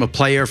became a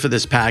player for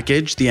this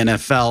package. The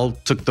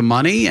NFL took the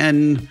money,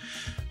 and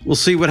we'll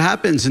see what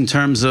happens in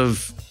terms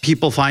of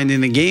people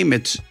finding the game.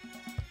 It's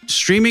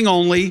streaming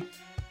only,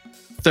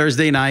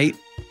 Thursday night.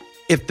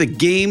 If the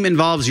game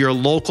involves your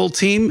local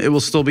team, it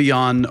will still be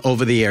on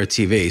over-the-air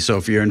TV. So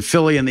if you're in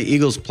Philly and the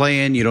Eagles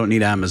playing, you don't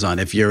need Amazon.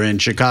 If you're in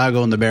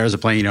Chicago and the Bears are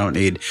playing, you don't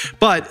need.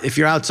 But if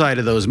you're outside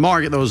of those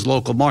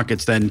local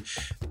markets, then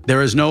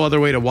there is no other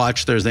way to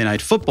watch Thursday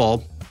Night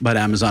Football but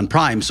Amazon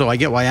Prime. So I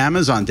get why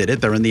Amazon did it.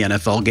 They're in the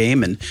NFL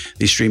game, and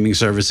these streaming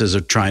services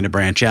are trying to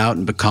branch out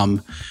and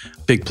become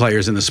big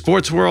players in the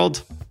sports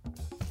world.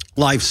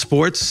 Live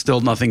sports,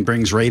 still nothing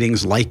brings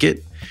ratings like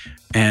it.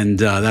 And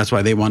that's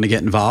why they want to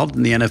get involved.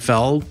 And the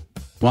NFL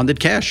wanted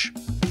cash.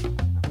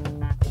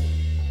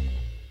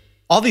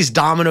 All these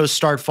dominoes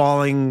start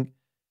falling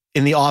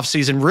in the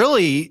offseason.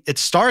 Really, it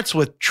starts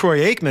with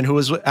Troy Aikman, who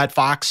was at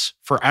Fox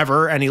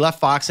forever. And he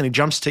left Fox and he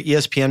jumps to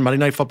ESPN, Monday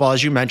Night Football,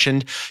 as you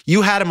mentioned.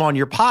 You had him on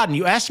your pod and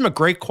you asked him a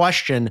great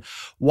question.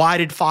 Why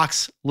did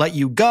Fox let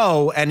you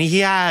go? And he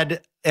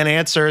had an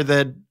answer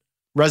that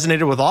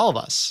resonated with all of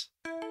us.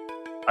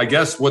 I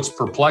guess what's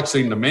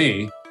perplexing to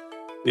me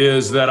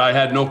is that I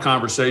had no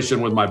conversation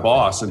with my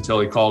boss until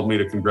he called me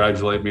to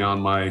congratulate me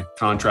on my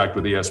contract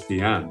with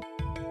ESPN.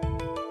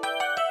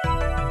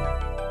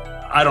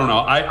 I don't know.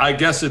 I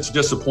guess it's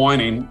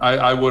disappointing.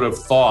 I would have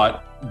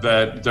thought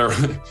that there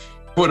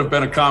would have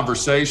been a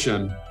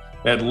conversation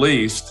at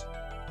least.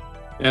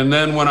 And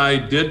then when I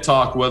did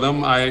talk with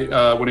him,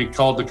 when he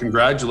called to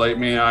congratulate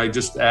me, I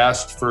just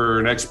asked for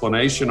an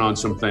explanation on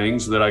some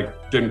things that I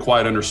didn't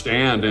quite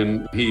understand,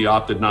 and he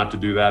opted not to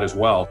do that as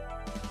well.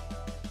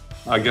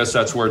 I guess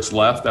that's where it's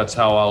left. That's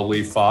how I'll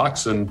leave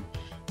Fox, and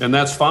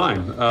that's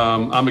fine.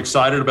 I'm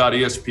excited about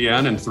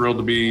ESPN and thrilled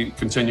to be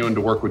continuing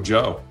to work with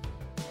Joe.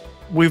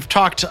 We've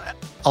talked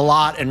a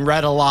lot and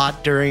read a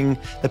lot during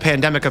the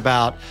pandemic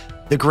about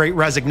the Great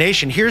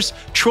Resignation. Here's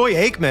Troy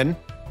Aikman,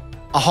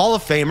 a Hall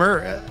of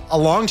Famer, a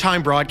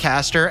longtime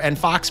broadcaster, and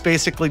Fox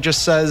basically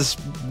just says,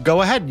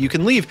 go ahead, you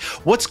can leave.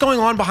 What's going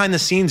on behind the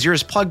scenes? You're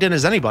as plugged in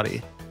as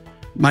anybody.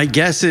 My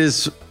guess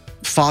is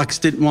Fox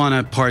didn't want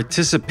to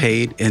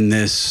participate in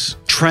this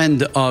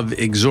trend of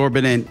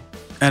exorbitant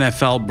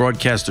NFL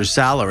broadcaster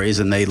salaries,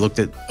 and they looked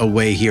at a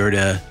way here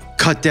to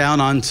cut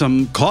down on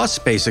some costs,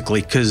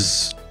 basically,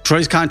 because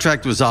Troy's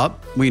contract was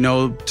up. We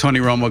know Tony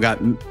Romo got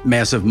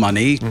massive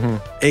money.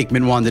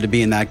 Aikman wanted to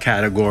be in that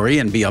category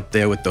and be up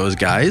there with those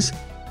guys.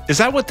 Is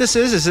that what this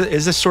is?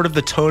 Is this sort of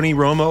the Tony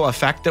Romo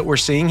effect that we're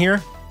seeing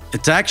here?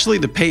 It's actually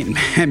the Peyton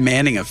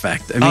Manning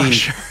effect. I mean,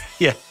 sure.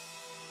 Yeah.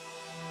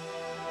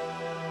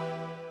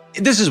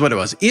 This is what it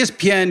was.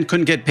 ESPN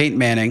couldn't get Peyton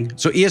Manning,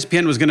 so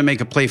ESPN was going to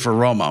make a play for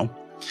Romo.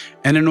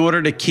 And in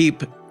order to keep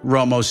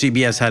Romo,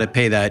 CBS had to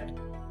pay that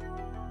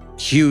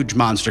huge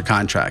monster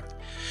contract.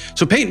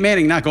 So Peyton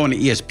Manning not going to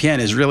ESPN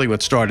is really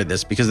what started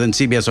this, because then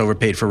CBS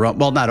overpaid for Romo.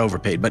 Well, not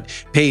overpaid, but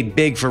paid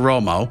big for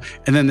Romo.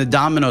 And then the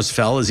dominoes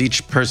fell as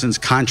each person's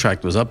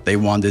contract was up. They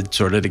wanted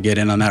sort of to get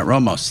in on that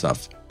Romo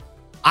stuff.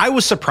 I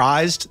was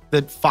surprised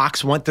that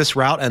Fox went this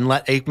route and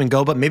let Aikman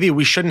go, but maybe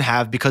we shouldn't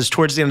have, because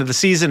towards the end of the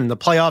season in the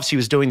playoffs, he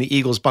was doing the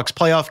Eagles-Bucks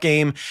playoff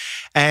game,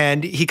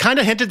 and he kind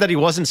of hinted that he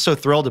wasn't so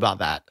thrilled about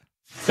that.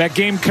 That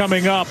game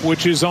coming up,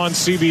 which is on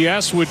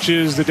CBS, which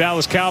is the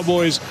Dallas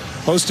Cowboys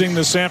hosting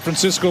the San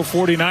Francisco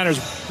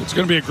 49ers. It's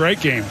going to be a great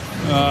game.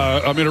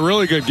 A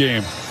really good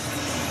game.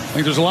 I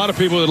think there's a lot of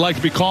people that like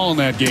to be calling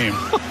that game,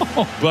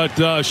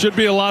 but should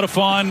be a lot of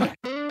fun.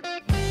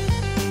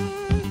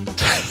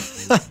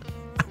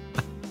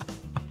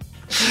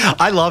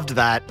 I loved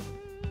that.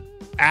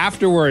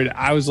 afterward,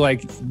 I was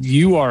like,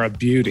 you are a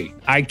beauty.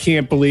 I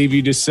can't believe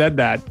you just said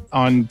that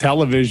on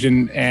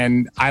television.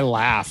 And I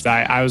laughed.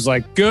 I was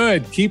like,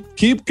 good,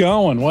 keep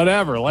going,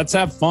 whatever. Let's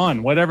have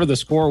fun. Whatever the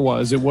score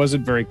was, it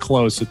wasn't very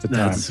close at the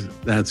time.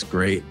 That's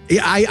great.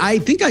 Yeah, I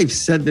think I've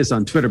said this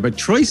on Twitter, but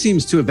Troy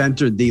seems to have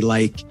entered the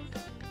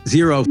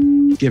zero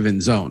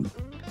given zone.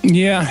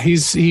 Yeah,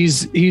 he's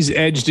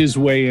edged his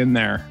way in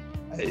there.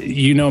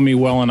 You know me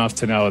well enough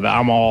to know that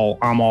I'm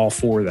all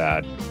for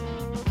that.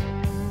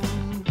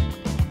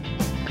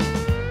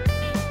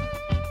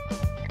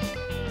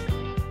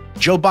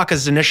 Joe Buck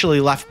is initially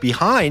left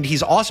behind.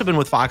 He's also been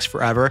with Fox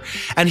forever.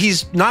 And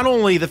he's not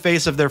only the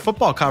face of their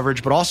football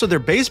coverage, but also their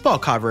baseball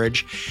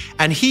coverage.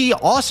 And he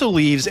also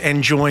leaves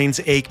and joins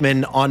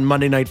Aikman on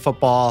Monday Night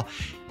Football.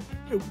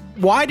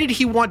 Why did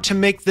he want to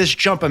make this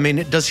jump? I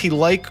mean, does he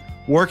like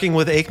working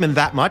with Aikman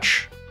that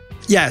much?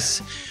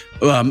 Yes.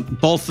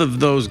 Both of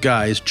those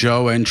guys,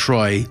 Joe and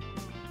Troy,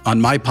 on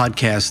my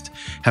podcast,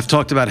 have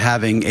talked about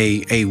having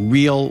a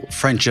real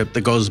friendship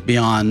that goes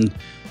beyond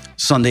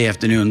Sunday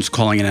afternoons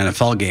calling an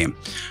NFL game.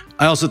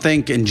 I also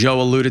think, and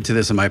Joe alluded to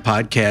this in my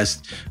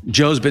podcast,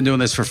 Joe's been doing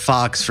this for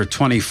Fox for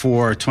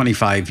 24,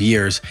 25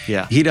 years.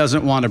 Yeah. He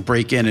doesn't want to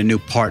break in a new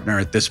partner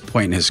at this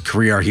point in his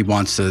career. He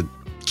wants to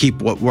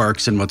keep what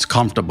works and what's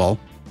comfortable.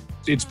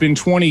 It's been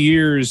 20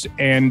 years,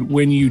 and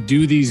when you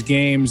do these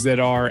games that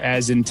are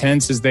as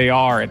intense as they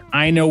are, and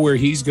I know where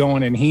he's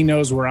going and he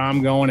knows where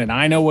I'm going and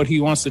I know what he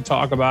wants to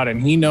talk about and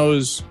he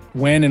knows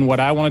when and what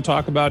I want to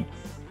talk about,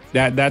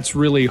 that's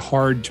really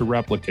hard to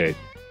replicate.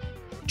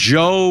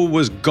 Joe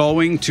was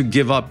going to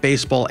give up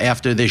baseball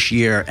after this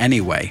year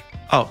anyway.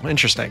 Oh,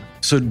 interesting.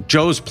 So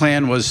Joe's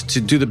plan was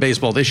to do the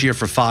baseball this year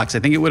for Fox.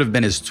 I think it would have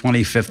been his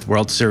 25th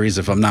World Series,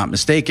 if I'm not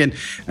mistaken.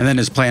 And then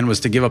his plan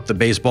was to give up the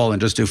baseball and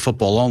just do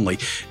football only.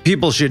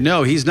 People should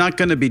know he's not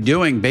going to be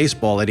doing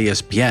baseball at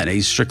ESPN.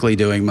 He's strictly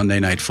doing Monday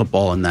Night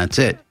Football, and that's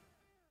it.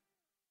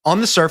 On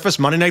the surface,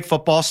 Monday Night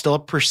Football still a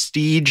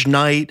prestige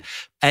night,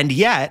 and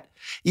yet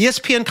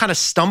ESPN kind of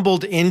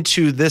stumbled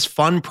into this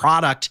fun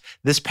product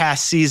this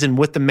past season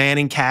with the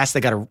Manning cast. They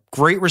got a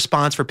great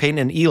response for Peyton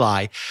and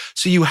Eli.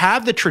 So you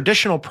have the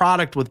traditional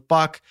product with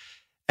Buck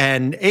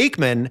and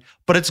Aikman,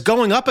 but it's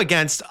going up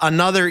against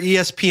another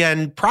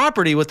ESPN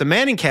property with the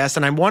Manning cast,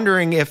 and I'm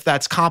wondering if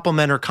that's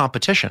compliment or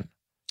competition.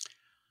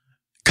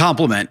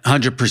 Compliment,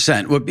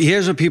 100%. Well,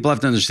 here's what people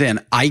have to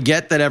understand. I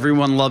get that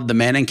everyone loved the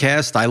Manning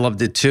cast. I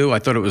loved it too. I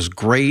thought it was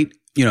great.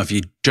 You know, if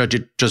you judge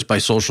it just by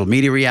social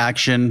media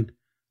reaction,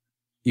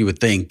 you would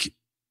think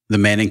the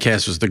Manning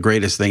cast was the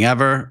greatest thing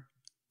ever.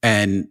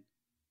 And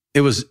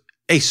it was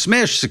a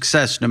smash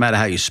success no matter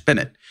how you spin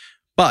it.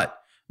 But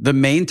the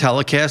main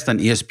telecast on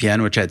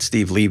ESPN, which had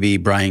Steve Levy,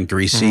 Brian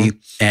Greasy,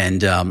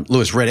 and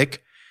Louis Riddick,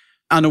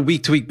 on a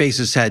week-to-week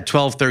basis had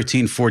 12,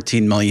 13,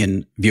 14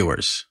 million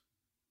viewers.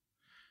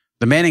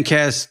 The Manning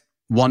cast,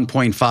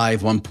 1.5,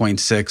 1.6,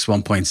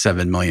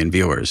 1.7 million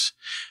viewers.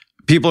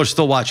 People are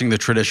still watching the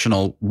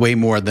traditional way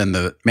more than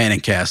the Manning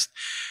cast.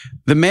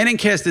 The Manning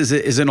cast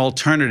is an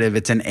alternative.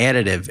 It's an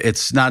additive.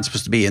 It's not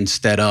supposed to be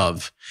instead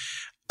of.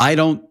 I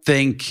don't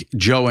think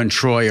Joe and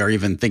Troy are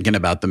even thinking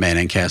about the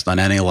Manning cast on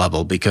any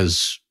level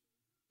because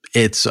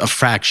it's a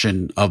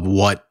fraction of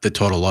what the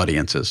total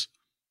audience is.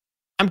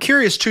 I'm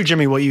curious too,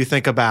 Jimmy, what you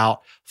think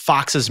about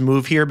Fox's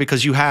move here,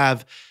 because you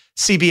have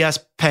CBS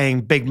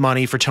paying big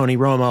money for Tony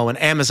Romo and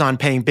Amazon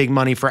paying big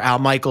money for Al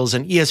Michaels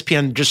and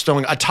ESPN just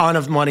throwing a ton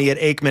of money at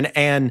Aikman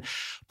and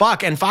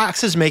Buck. And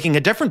Fox is making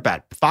a different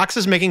bet. Fox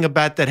is making a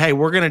bet that, hey,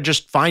 we're going to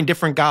just find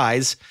different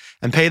guys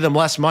and pay them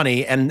less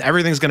money and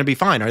everything's going to be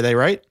fine. Are they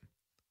right?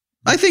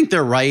 I think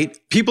they're right.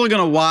 People are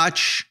going to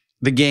watch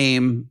the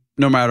game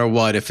no matter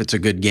what if it's a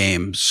good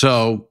game.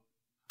 So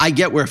I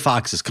get where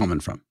Fox is coming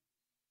from.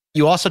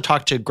 You also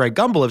talked to Greg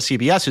Gumbel of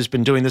CBS, who's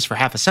been doing this for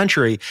half a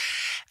century.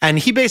 And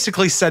he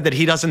basically said that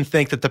he doesn't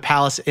think that the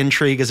Palace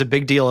intrigue is a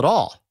big deal at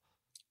all.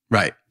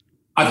 Right.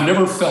 I've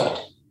never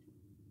felt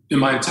in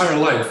my entire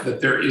life that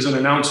there is an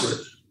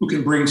announcer who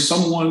can bring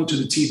someone to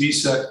the TV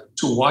set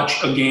to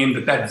watch a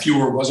game that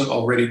viewer wasn't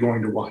already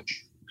going to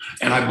watch.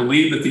 And I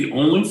believe that the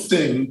only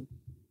thing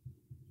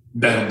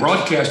that a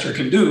broadcaster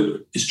can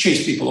do is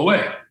chase people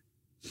away.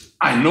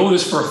 I know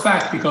this for a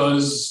fact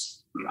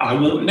because I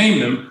won't name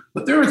them,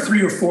 but there are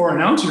 3 or 4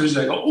 announcers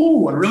that go,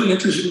 oh, I'm really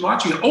interested in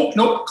watching it. Oh,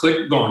 nope,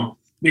 click, gone.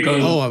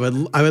 Because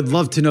I would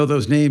love to know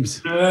those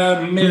names.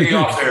 Maybe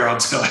off air, I'll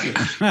tell you.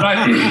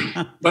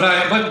 But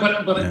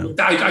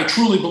I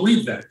truly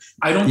believe that.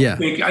 I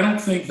don't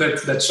think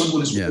that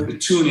someone is going to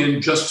tune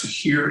in just to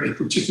hear a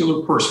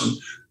particular person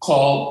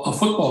call a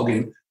football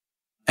game.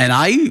 And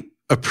I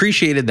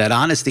appreciated that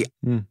honesty.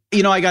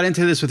 You know, I got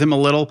into this with him a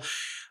little.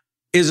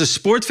 Is a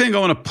sports fan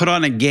going to put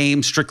on a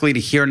game strictly to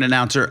hear an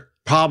announcer?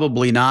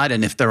 Probably not.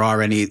 And if there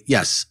are any,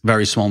 yes,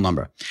 very small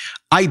number.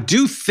 I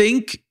do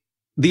think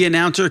the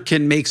announcer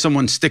can make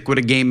someone stick with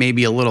a game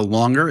maybe a little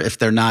longer if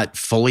they're not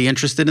fully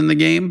interested in the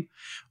game.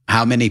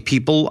 How many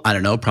people? I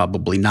don't know,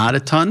 probably not a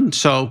ton.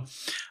 So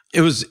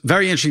it was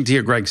very interesting to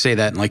hear Greg say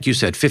that. And like you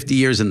said, 50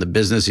 years in the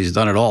business, he's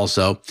done it all.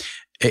 So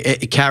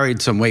it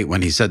carried some weight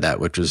when he said that,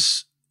 which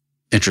was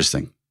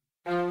Interesting.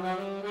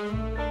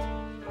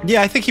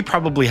 Yeah, I think he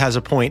probably has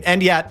a point.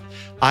 And yet,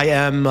 I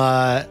am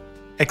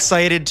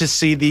excited to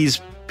see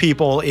these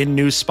people in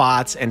new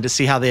spots and to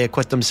see how they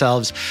acquit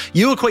themselves.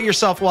 You acquit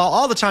yourself well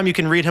all the time. You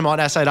can read him on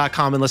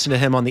SI.com and listen to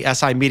him on the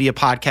SI Media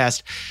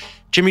Podcast.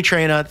 Jimmy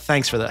Traina,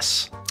 thanks for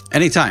this.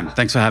 Anytime.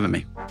 Thanks for having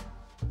me.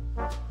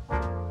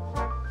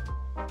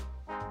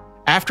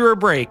 After a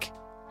break,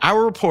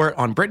 our report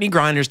on Brittney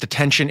Griner's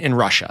detention in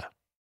Russia.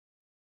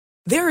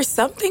 There are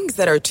some things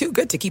that are too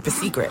good to keep a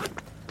secret.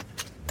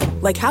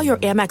 Like how your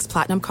Amex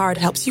Platinum card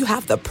helps you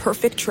have the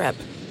perfect trip.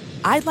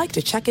 I'd like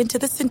to check into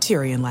the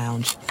Centurion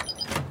Lounge.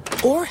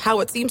 Or how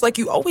it seems like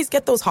you always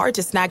get those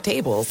hard-to-snag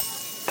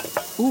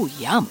tables. Ooh,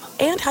 yum.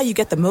 And how you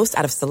get the most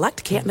out of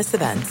select can't-miss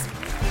events.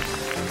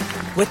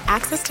 With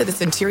access to the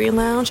Centurion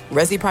Lounge,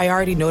 Resi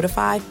Priority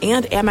Notified,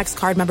 and Amex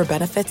card member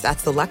benefits at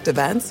select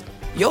events,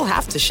 you'll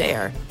have to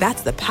share.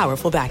 That's the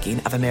powerful backing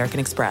of American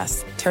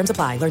Express. Terms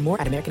apply. Learn more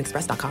at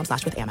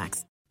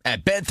americanexpress.com/withAmex.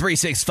 At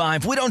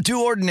Bet365, we don't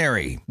do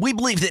ordinary. We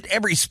believe that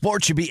every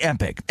sport should be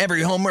epic.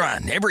 Every home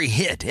run, every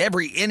hit,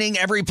 every inning,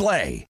 every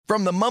play.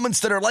 From the moments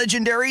that are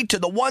legendary to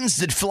the ones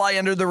that fly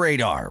under the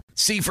radar.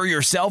 See for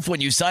yourself when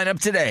you sign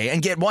up today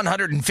and get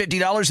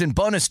 $150 in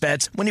bonus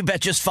bets when you bet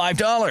just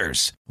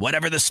 $5.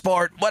 Whatever the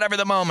sport, whatever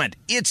the moment,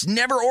 it's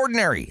never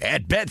ordinary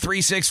at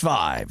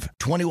Bet365.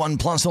 21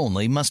 plus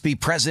only. Must be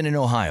present in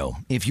Ohio.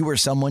 If you or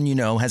someone you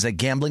know has a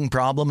gambling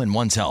problem and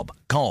wants help,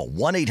 call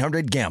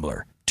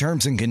 1-800-GAMBLER.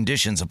 Terms and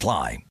conditions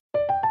apply.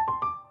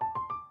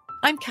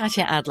 I'm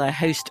Katya Adler,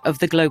 host of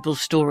The Global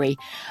Story.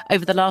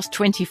 Over the last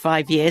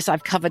 25 years,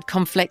 I've covered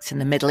conflicts in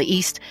the Middle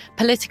East,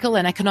 political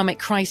and economic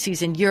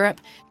crises in Europe,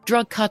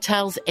 drug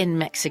cartels in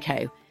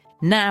Mexico.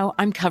 Now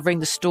I'm covering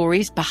the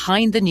stories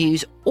behind the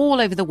news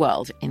all over the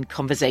world in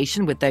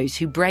conversation with those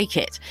who break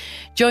it.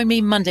 Join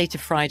me Monday to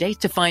Friday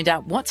to find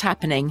out what's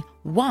happening,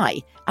 why,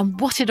 and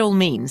what it all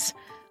means.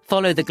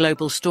 Follow The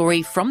Global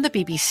Story from the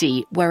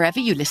BBC wherever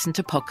you listen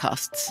to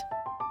podcasts.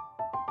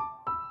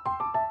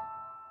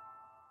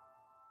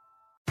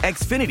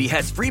 Xfinity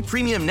has free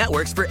premium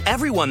networks for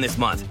everyone this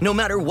month, no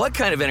matter what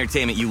kind of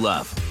entertainment you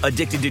love.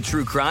 Addicted to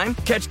true crime?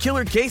 Catch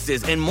killer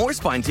cases and more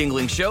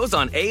spine-tingling shows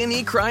on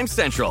A&E Crime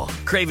Central.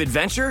 Crave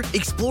adventure?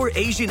 Explore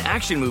Asian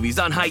action movies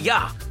on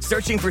Hi-Ya.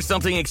 Searching for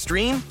something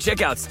extreme?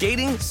 Check out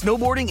skating,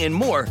 snowboarding, and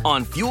more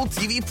on Fuel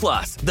TV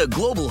Plus, the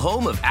global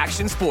home of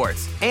action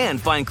sports.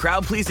 And find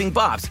crowd-pleasing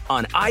bops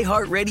on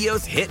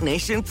iHeartRadio's Hit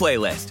Nation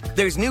playlist.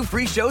 There's new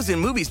free shows and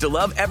movies to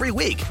love every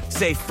week.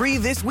 Say free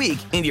this week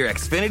in your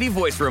Xfinity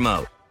voice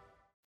remote.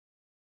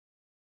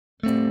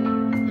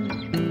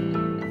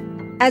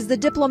 As the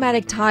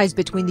diplomatic ties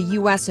between the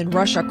U.S. and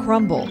Russia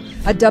crumble,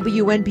 a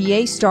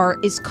WNBA star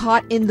is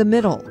caught in the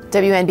middle.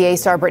 WNBA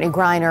star Brittney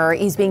Griner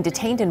is being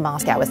detained in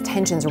Moscow as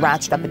tensions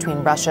ratchet up between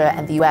Russia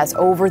and the U.S.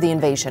 over the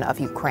invasion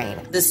of Ukraine.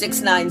 The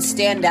 6'9"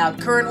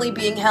 standout currently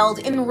being held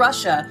in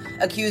Russia,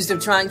 accused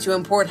of trying to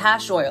import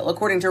hash oil,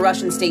 according to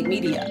Russian state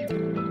media.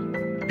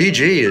 BG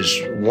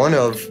is one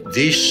of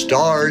the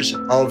stars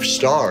of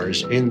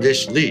stars in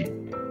this league.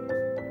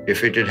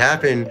 If it had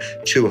happened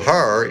to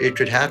her, it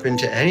could happen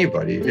to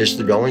anybody, is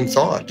the going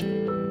thought.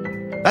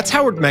 That's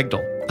Howard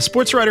Megdal, a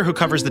sports writer who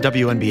covers the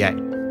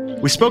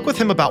WNBA. We spoke with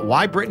him about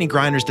why Brittney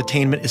Griner's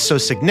detainment is so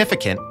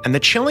significant and the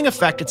chilling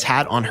effect it's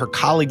had on her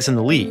colleagues in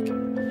the league.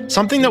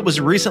 Something that was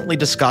recently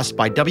discussed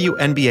by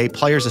WNBA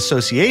Players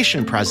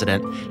Association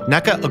President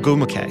Nneka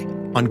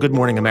Ogwumike on Good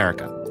Morning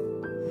America.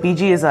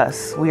 BG is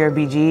us. We are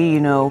BG. You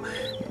know,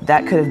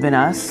 that could have been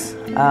us.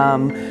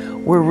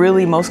 We're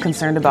really most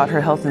concerned about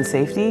her health and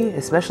safety,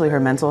 especially her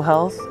mental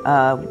health.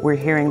 We're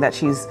hearing that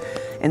she's,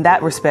 in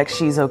that respect,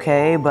 she's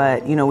okay,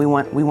 but you know, we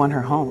want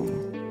her home.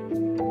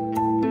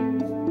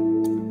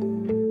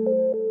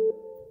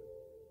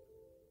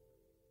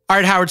 All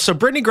right, Howard, so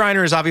Brittney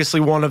Griner is obviously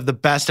one of the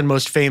best and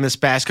most famous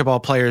basketball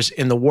players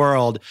in the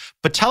world,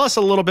 but tell us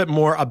a little bit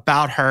more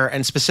about her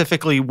and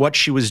specifically what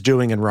she was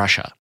doing in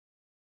Russia.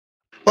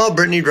 Well,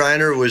 Brittney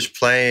Griner was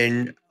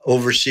playing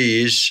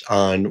overseas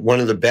on one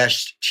of the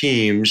best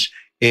teams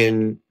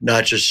in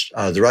not just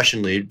the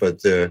Russian league,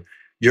 but the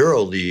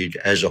Euro League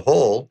as a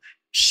whole,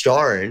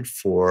 starring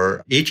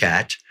for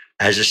ECAT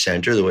as a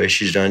center, the way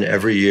she's done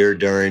every year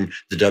during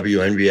the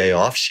WNBA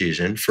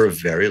offseason for a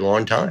very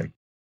long time.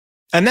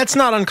 And that's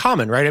not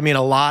uncommon, right? I mean,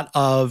 a lot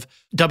of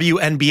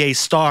WNBA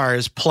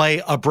stars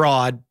play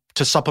abroad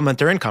to supplement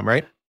their income,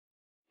 right?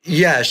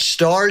 Yes,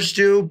 stars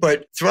do,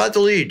 but throughout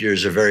the league,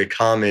 there's a very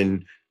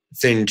common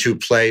thing to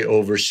play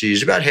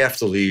overseas. About half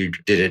the league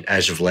did it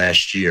as of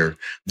last year.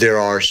 There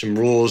are some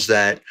rules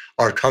that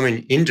are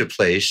coming into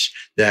place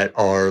that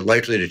are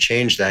likely to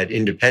change that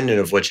independent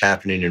of what's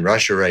happening in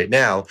Russia right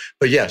now.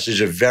 But yes,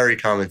 it's a very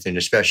common thing,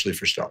 especially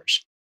for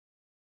stars.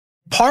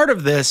 Part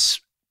of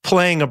this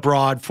playing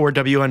abroad for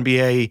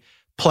WNBA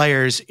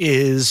players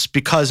is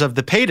because of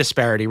the pay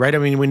disparity, right? I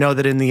mean, we know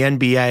that in the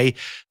NBA,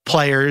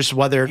 players,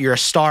 whether you're a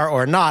star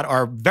or not,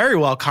 are very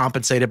well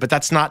compensated, but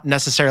that's not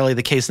necessarily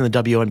the case in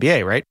the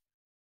WNBA, right?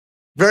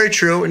 Very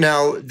true.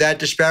 Now, that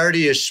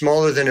disparity is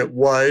smaller than it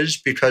was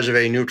because of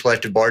a new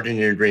collective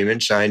bargaining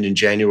agreement signed in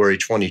January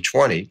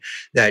 2020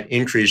 that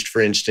increased,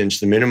 for instance,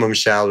 the minimum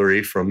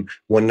salary from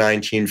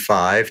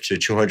 $119,500 to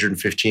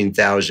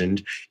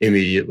 $215,000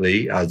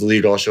 immediately. The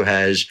league also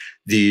has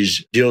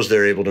these deals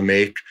they're able to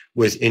make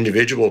with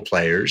individual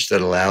players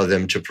that allow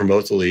them to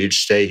promote the league,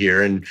 stay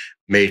here, and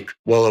make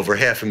well over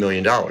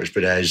 $500,000.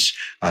 But as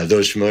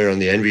those familiar on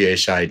the NBA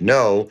side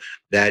know,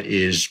 that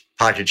is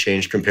pocket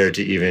change compared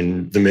to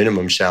even the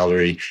minimum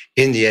salary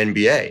in the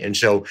NBA. And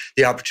so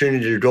the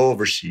opportunity to go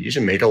overseas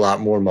and make a lot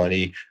more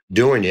money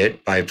doing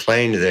it by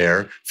playing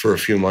there for a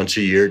few months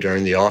a year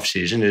during the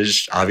offseason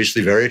is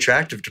obviously very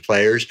attractive to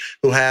players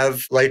who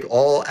have, like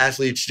all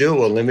athletes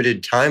do, a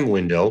limited time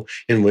window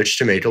in which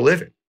to make a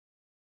living.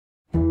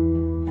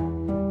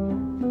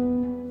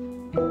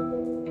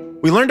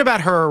 We learned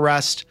about her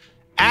arrest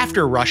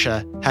after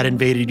Russia had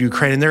invaded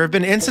Ukraine, and there have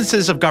been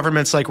instances of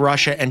governments like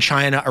Russia and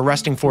China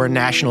arresting foreign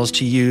nationals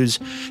to use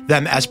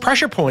them as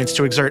pressure points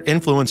to exert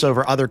influence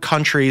over other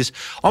countries,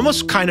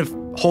 almost kind of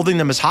holding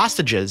them as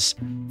hostages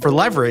for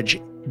leverage.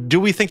 Do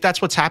we think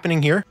that's what's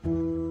happening here?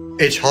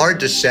 It's hard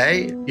to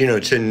say,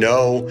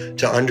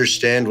 to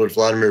understand what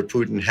Vladimir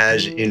Putin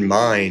has in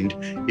mind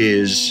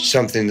is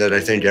something that I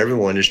think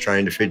everyone is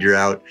trying to figure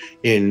out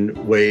in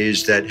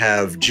ways that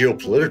have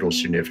geopolitical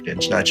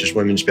significance, not just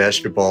women's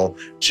basketball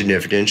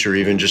significance, or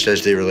even just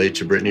as they relate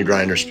to Brittney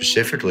Griner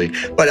specifically.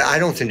 But I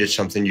don't think it's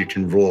something you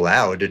can rule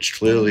out. It's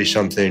clearly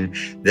something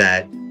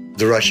that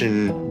the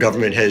Russian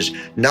government has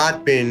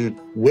not been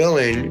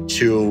willing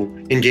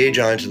to engage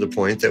on to the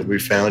point that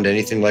we've found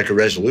anything like a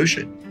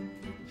resolution.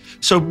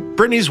 So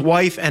Brittney's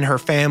wife and her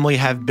family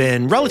have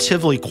been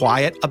relatively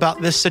quiet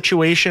about this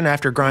situation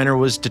after Griner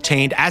was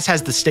detained, as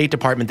has the State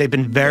Department. They've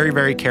been very,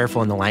 very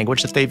careful in the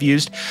language that they've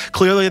used.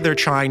 Clearly, they're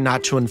trying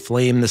not to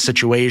inflame the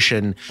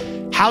situation.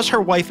 How's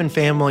her wife and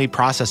family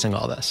processing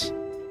all this?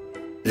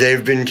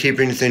 They've been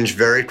keeping things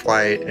very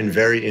quiet and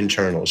very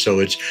internal. So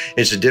it's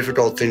a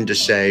difficult thing to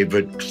say,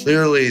 but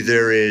clearly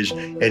there is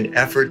an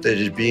effort that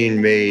is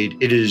being made.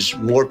 It is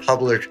more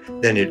public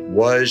than it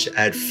was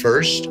at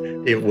first.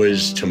 It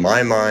was, to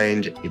my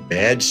mind, a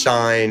bad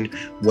sign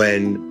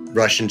when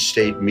Russian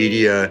state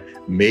media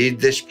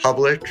made this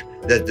public,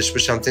 that this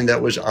was something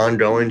that was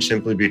ongoing,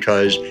 simply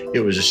because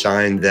it was a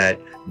sign that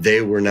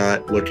they were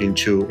not looking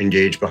to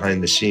engage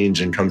behind the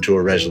scenes and come to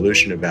a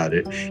resolution about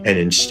it, and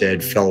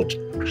instead felt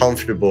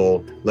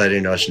comfortable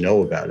letting us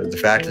know about it. The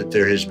fact that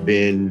there has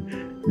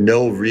been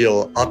no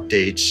real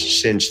updates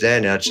since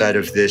then, outside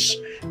of this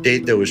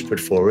date that was put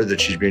forward,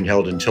 that she's being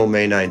held until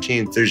May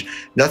 19th. There's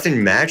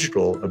nothing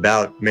magical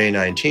about May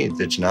 19th.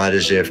 It's not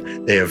as if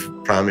they have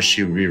promised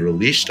she will be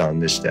released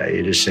on this day.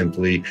 It is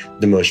simply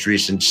the most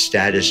recent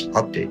status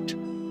update.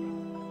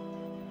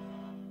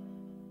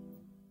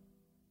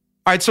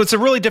 All right, so it's a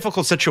really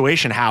difficult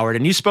situation, Howard,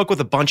 and you spoke with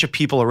a bunch of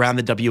people around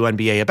the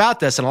WNBA about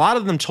this, and a lot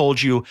of them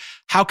told you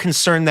how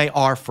concerned they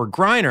are for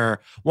Griner,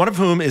 one of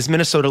whom is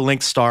Minnesota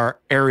Lynx star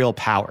Aerial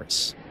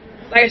Powers.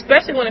 Like,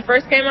 especially when it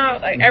first came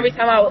out, like, every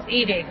time I was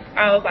eating,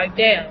 I was like,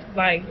 damn,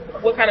 like,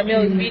 what kind of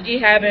meal is BG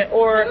having?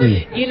 Or,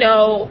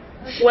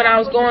 when I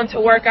was going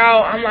to work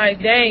out, I'm like,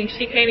 dang,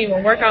 she can't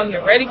even work out and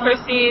get ready for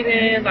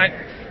season. Like,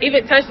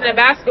 even touching the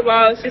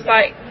basketball, it's just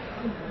like,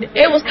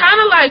 it was kind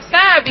of like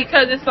sad,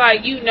 because it's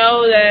like,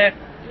 that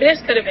this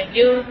could have been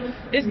you,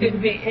 this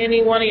could be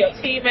any one of your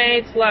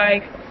teammates,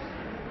 like,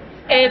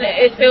 and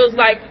it feels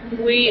like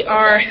we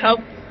are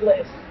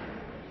helpless.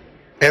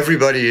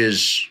 Everybody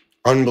is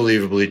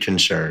unbelievably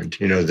concerned.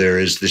 There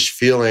is this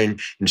feeling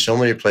in so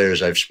many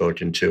players I've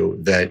spoken to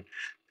that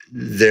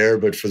there,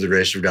 but for the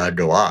grace of God,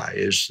 go I,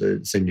 is the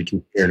thing you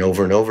keep hearing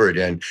over and over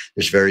again.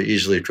 This very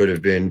easily could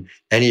have been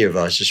any of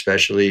us,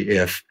 especially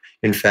if,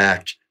 in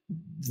fact,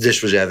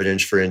 this was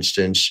evidence, for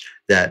instance,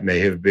 that may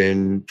have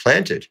been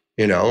planted.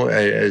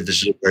 This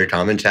is a very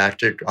common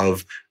tactic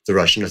of the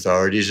Russian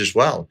authorities as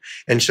well.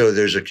 And so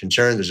there's a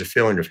concern, there's a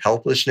feeling of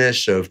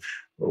helplessness, of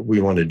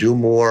we want to do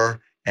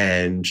more,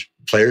 and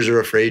players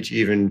are afraid to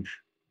even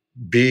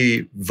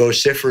be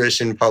vociferous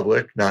in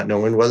public, not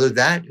knowing whether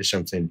that is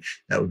something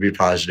that would be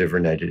positive or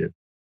negative.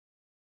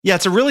 Yeah,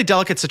 it's a really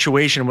delicate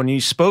situation. When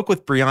you spoke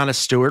with Breanna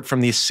Stewart from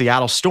the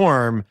Seattle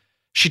Storm,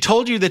 she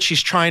told you that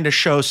she's trying to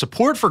show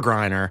support for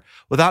Griner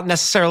without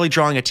necessarily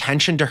drawing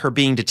attention to her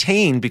being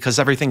detained because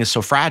everything is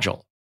so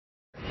fragile.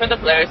 For the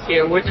players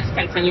here, we're just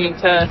continuing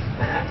to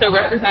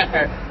represent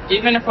her.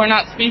 Even if we're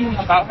not speaking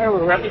about her,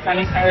 we're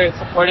representing her and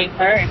supporting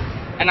her.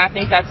 And I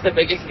think that's the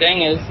biggest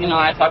thing is,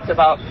 I talked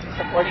about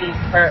supporting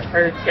her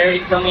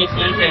charity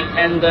donations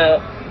and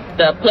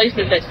the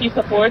places that she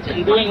supports,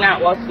 and doing that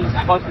while she's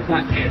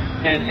not here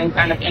and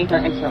kind of in her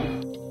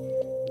interim.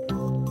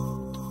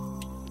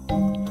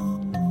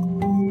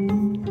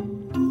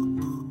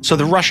 So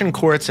the Russian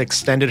courts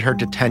extended her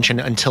detention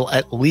until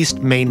at least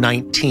May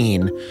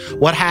 19.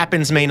 What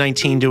happens May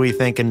 19, do we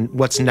think, and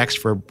what's next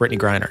for Brittney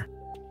Griner?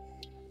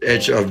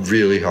 It's a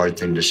really hard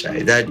thing to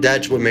say.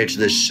 That's what makes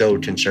this so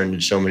concerning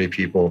to so many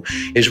people,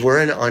 is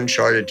we're in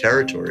uncharted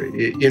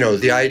territory. You know,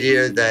 the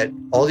idea that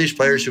all these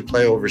players who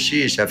play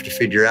overseas have to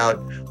figure out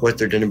what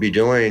they're going to be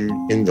doing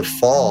in the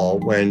fall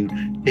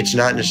when it's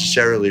not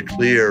necessarily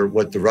clear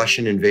what the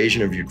Russian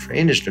invasion of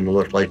Ukraine is going to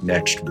look like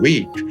next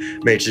week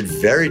makes it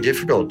very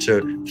difficult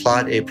to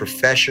plot a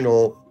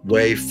professional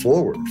way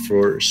forward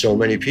for so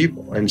many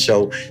people. And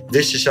so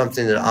this is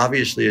something that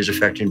obviously is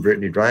affecting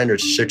Brittney Griner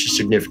to such a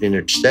significant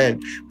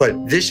extent, but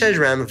this has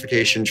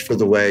ramifications for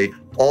the way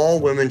all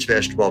women's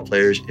basketball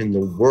players in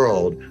the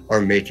world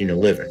are making a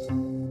living.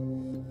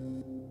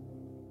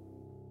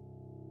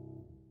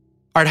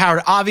 All right,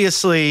 Howard,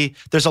 obviously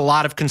there's a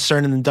lot of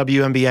concern in the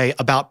WNBA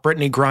about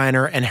Brittney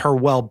Griner and her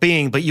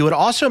well-being, but you had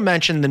also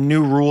mentioned the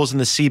new rules in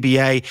the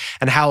CBA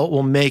and how it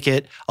will make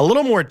it a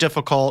little more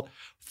difficult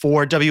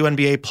for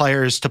WNBA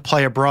players to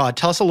play abroad.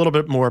 Tell us a little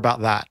bit more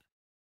about that.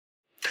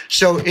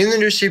 So in the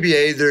new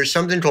CBA, there's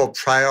something called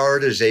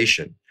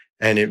prioritization.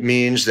 And it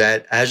means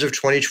that as of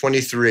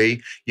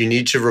 2023, you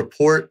need to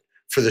report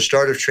for the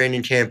start of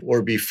training camp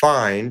or be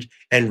fined,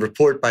 and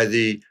report by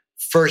the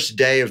first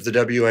day of the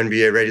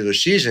WNBA regular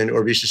season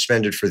or be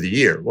suspended for the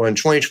year. Well, in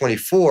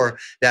 2024,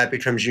 that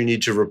becomes you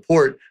need to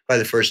report by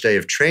the first day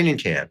of training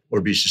camp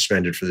or be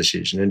suspended for the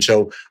season. And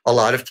so a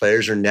lot of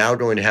players are now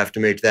going to have to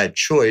make that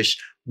choice,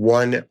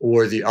 one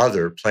or the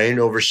other, playing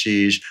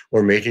overseas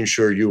or making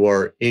sure you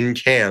are in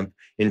camp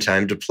in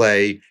time to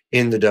play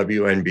in the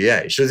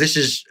WNBA. So this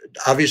is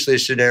obviously a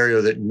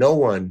scenario that no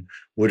one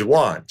would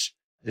want.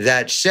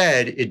 That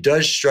said, it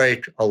does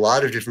strike a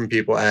lot of different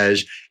people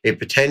as a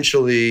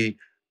potentially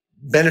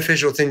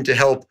beneficial thing to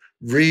help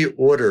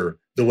reorder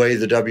the way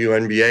the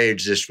WNBA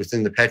exists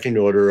within the pecking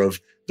order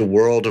of the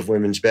world of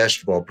women's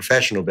basketball,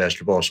 professional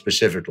basketball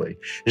specifically.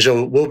 And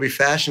so it will be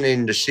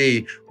fascinating to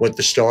see what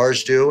the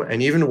stars do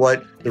and even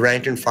what the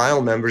rank and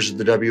file members of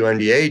the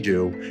WNBA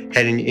do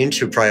heading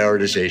into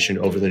prioritization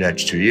over the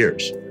next 2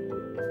 years.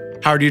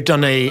 Howard, you've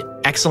done an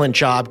excellent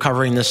job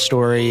covering this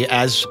story.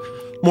 As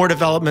more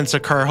developments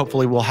occur,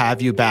 hopefully we'll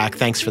have you back.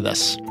 Thanks for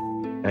this.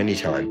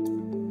 Anytime.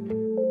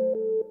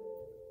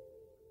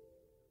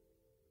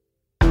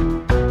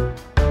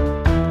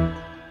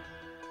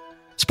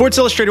 Sports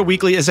Illustrated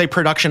Weekly is a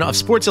production of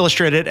Sports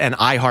Illustrated and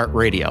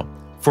iHeartRadio.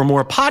 For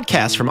more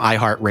podcasts from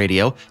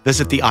iHeartRadio,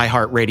 visit the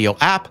iHeartRadio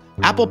app,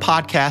 Apple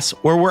Podcasts,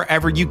 or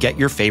wherever you get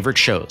your favorite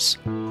shows.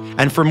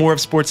 And for more of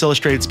Sports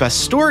Illustrated's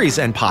best stories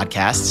and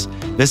podcasts,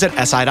 visit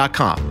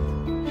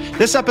SI.com.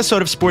 This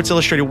episode of Sports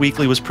Illustrated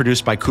Weekly was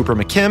produced by Cooper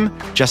McKim,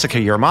 Jessica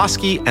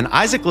Yermosky, and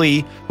Isaac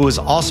Lee, who is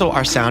also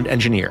our sound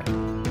engineer.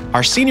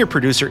 Our senior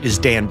producer is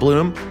Dan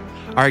Bloom.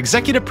 Our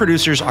executive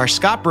producers are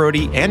Scott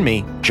Brody and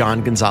me,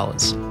 John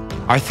Gonzalez.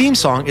 Our theme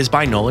song is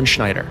by Nolan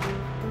Schneider.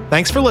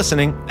 Thanks for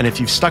listening, and if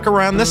you've stuck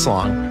around this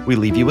long, we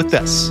leave you with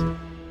this.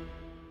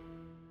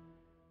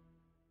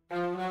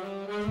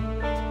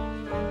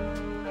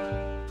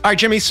 All right,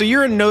 Jimmy, so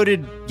you're a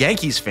noted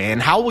Yankees fan.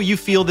 How will you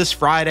feel this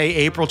Friday,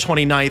 April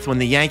 29th, when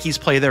the Yankees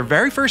play their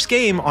very first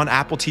game on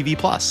Apple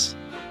TV+.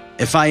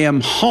 If I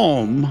am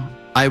home,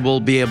 I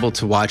will be able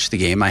to watch the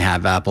game. I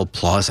have Apple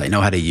Plus. I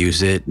know how to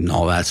use it and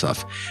all that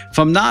stuff. If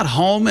I'm not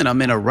home and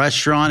I'm in a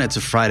restaurant, it's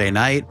a Friday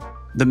night,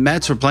 the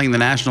Mets were playing the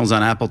Nationals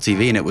on Apple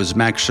TV, and it was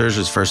Max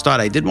Scherzer's first start.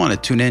 I did want to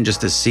tune in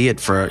just to see it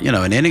for,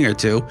 an inning or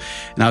two.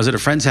 And I was at a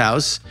friend's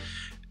house,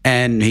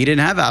 and he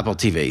didn't have Apple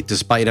TV,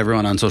 despite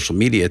everyone on social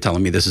media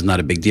telling me this is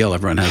not a big deal.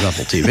 Everyone has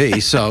Apple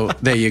TV. So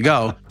there you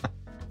go.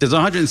 There's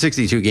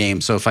 162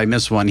 games, so if I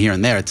miss one here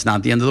and there, it's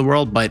not the end of the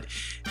world. But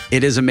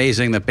it is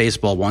amazing that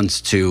baseball wants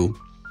to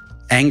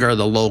anger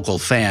the local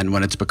fan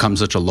when it's become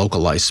such a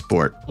localized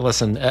sport.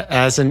 Listen,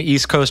 as an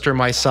East Coaster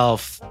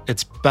myself,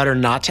 it's better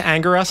not to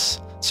anger us.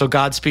 So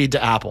Godspeed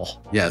to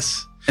Apple.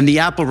 Yes. And the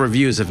Apple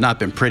reviews have not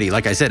been pretty.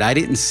 Like I said, I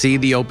didn't see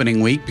the opening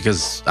week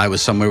because I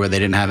was somewhere where they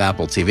didn't have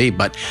Apple TV.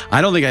 But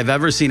I don't think I've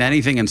ever seen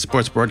anything in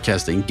sports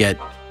broadcasting get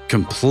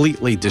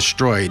completely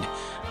destroyed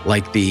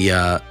like the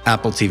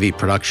Apple TV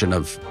production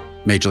of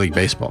Major League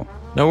Baseball.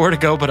 Nowhere to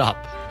go but up.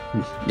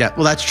 Yeah,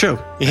 well, that's true.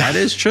 Yeah. That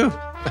is true.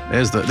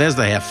 There's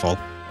the half full.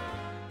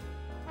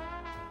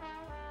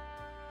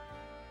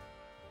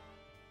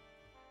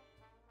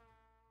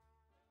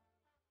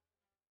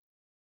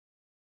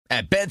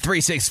 At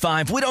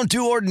Bet365, we don't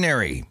do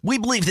ordinary. We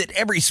believe that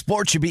every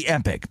sport should be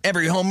epic.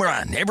 Every home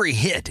run, every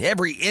hit,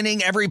 every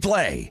inning, every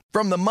play.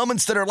 From the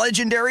moments that are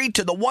legendary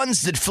to the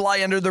ones that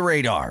fly under the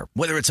radar.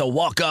 Whether it's a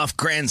walk-off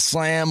grand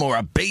slam or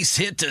a base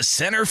hit to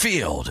center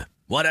field.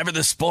 Whatever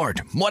the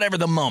sport, whatever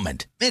the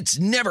moment. It's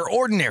never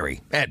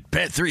ordinary at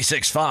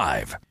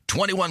Bet365.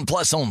 21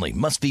 plus only.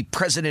 Must be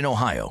present in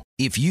Ohio.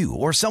 If you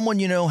or someone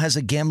you know has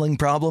a gambling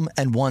problem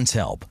and wants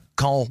help,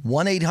 call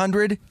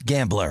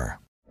 1-800-GAMBLER.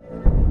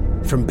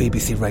 From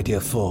BBC Radio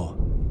 4,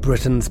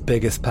 Britain's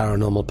biggest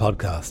paranormal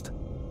podcast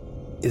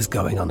is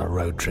going on a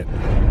road trip.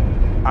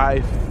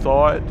 I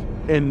thought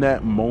in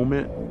that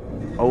moment,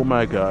 oh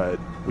my God,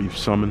 we've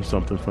summoned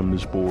something from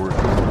this board.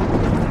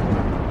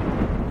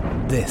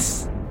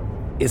 This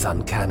is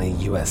Uncanny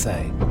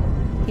USA.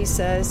 He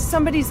says,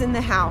 somebody's in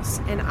the house,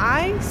 and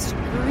I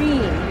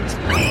screamed.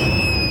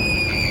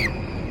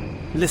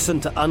 Listen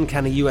to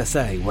Uncanny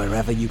USA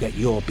wherever you get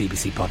your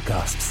BBC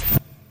podcasts,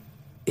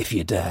 if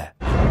you dare.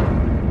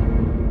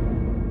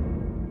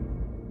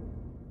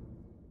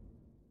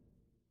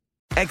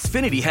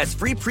 Xfinity has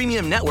free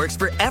premium networks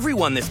for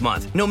everyone this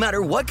month, no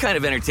matter what kind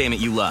of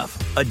entertainment you love.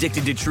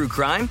 Addicted to true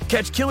crime?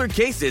 Catch killer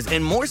cases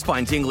and more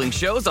spine-tingling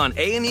shows on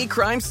A&E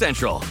Crime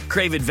Central.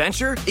 Crave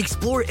adventure?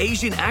 Explore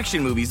Asian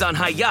action movies on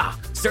Hi-Ya.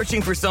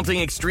 Searching for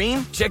something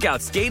extreme? Check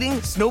out skating,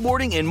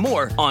 snowboarding, and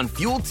more on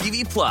Fuel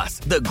TV Plus,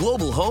 the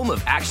global home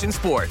of action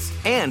sports.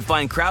 And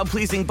find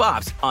crowd-pleasing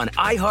bops on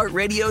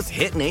iHeartRadio's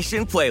Hit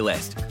Nation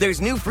playlist.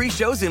 There's new free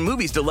shows and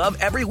movies to love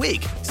every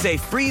week. Say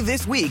free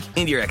this week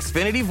in your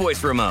Xfinity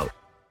voice remote.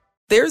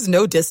 There's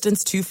no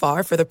distance too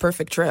far for the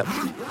perfect trip.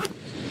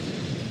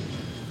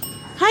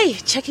 Hi,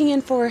 checking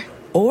in for...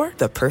 Or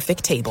the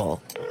perfect table.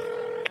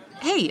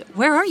 Hey,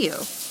 where are you?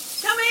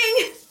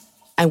 Coming!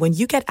 And when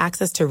you get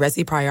access to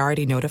Resi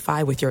Priority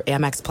Notify with your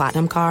Amex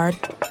Platinum card...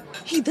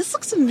 Hey, this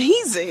looks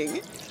amazing.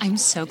 I'm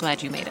so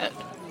glad you made it.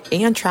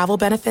 And travel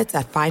benefits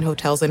at fine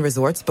hotels and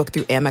resorts booked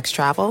through Amex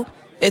Travel,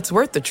 it's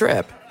worth the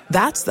trip.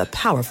 That's the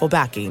powerful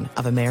backing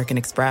of American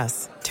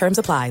Express. Terms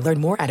apply. Learn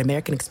more at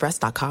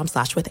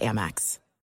americanexpress.com/withAmex.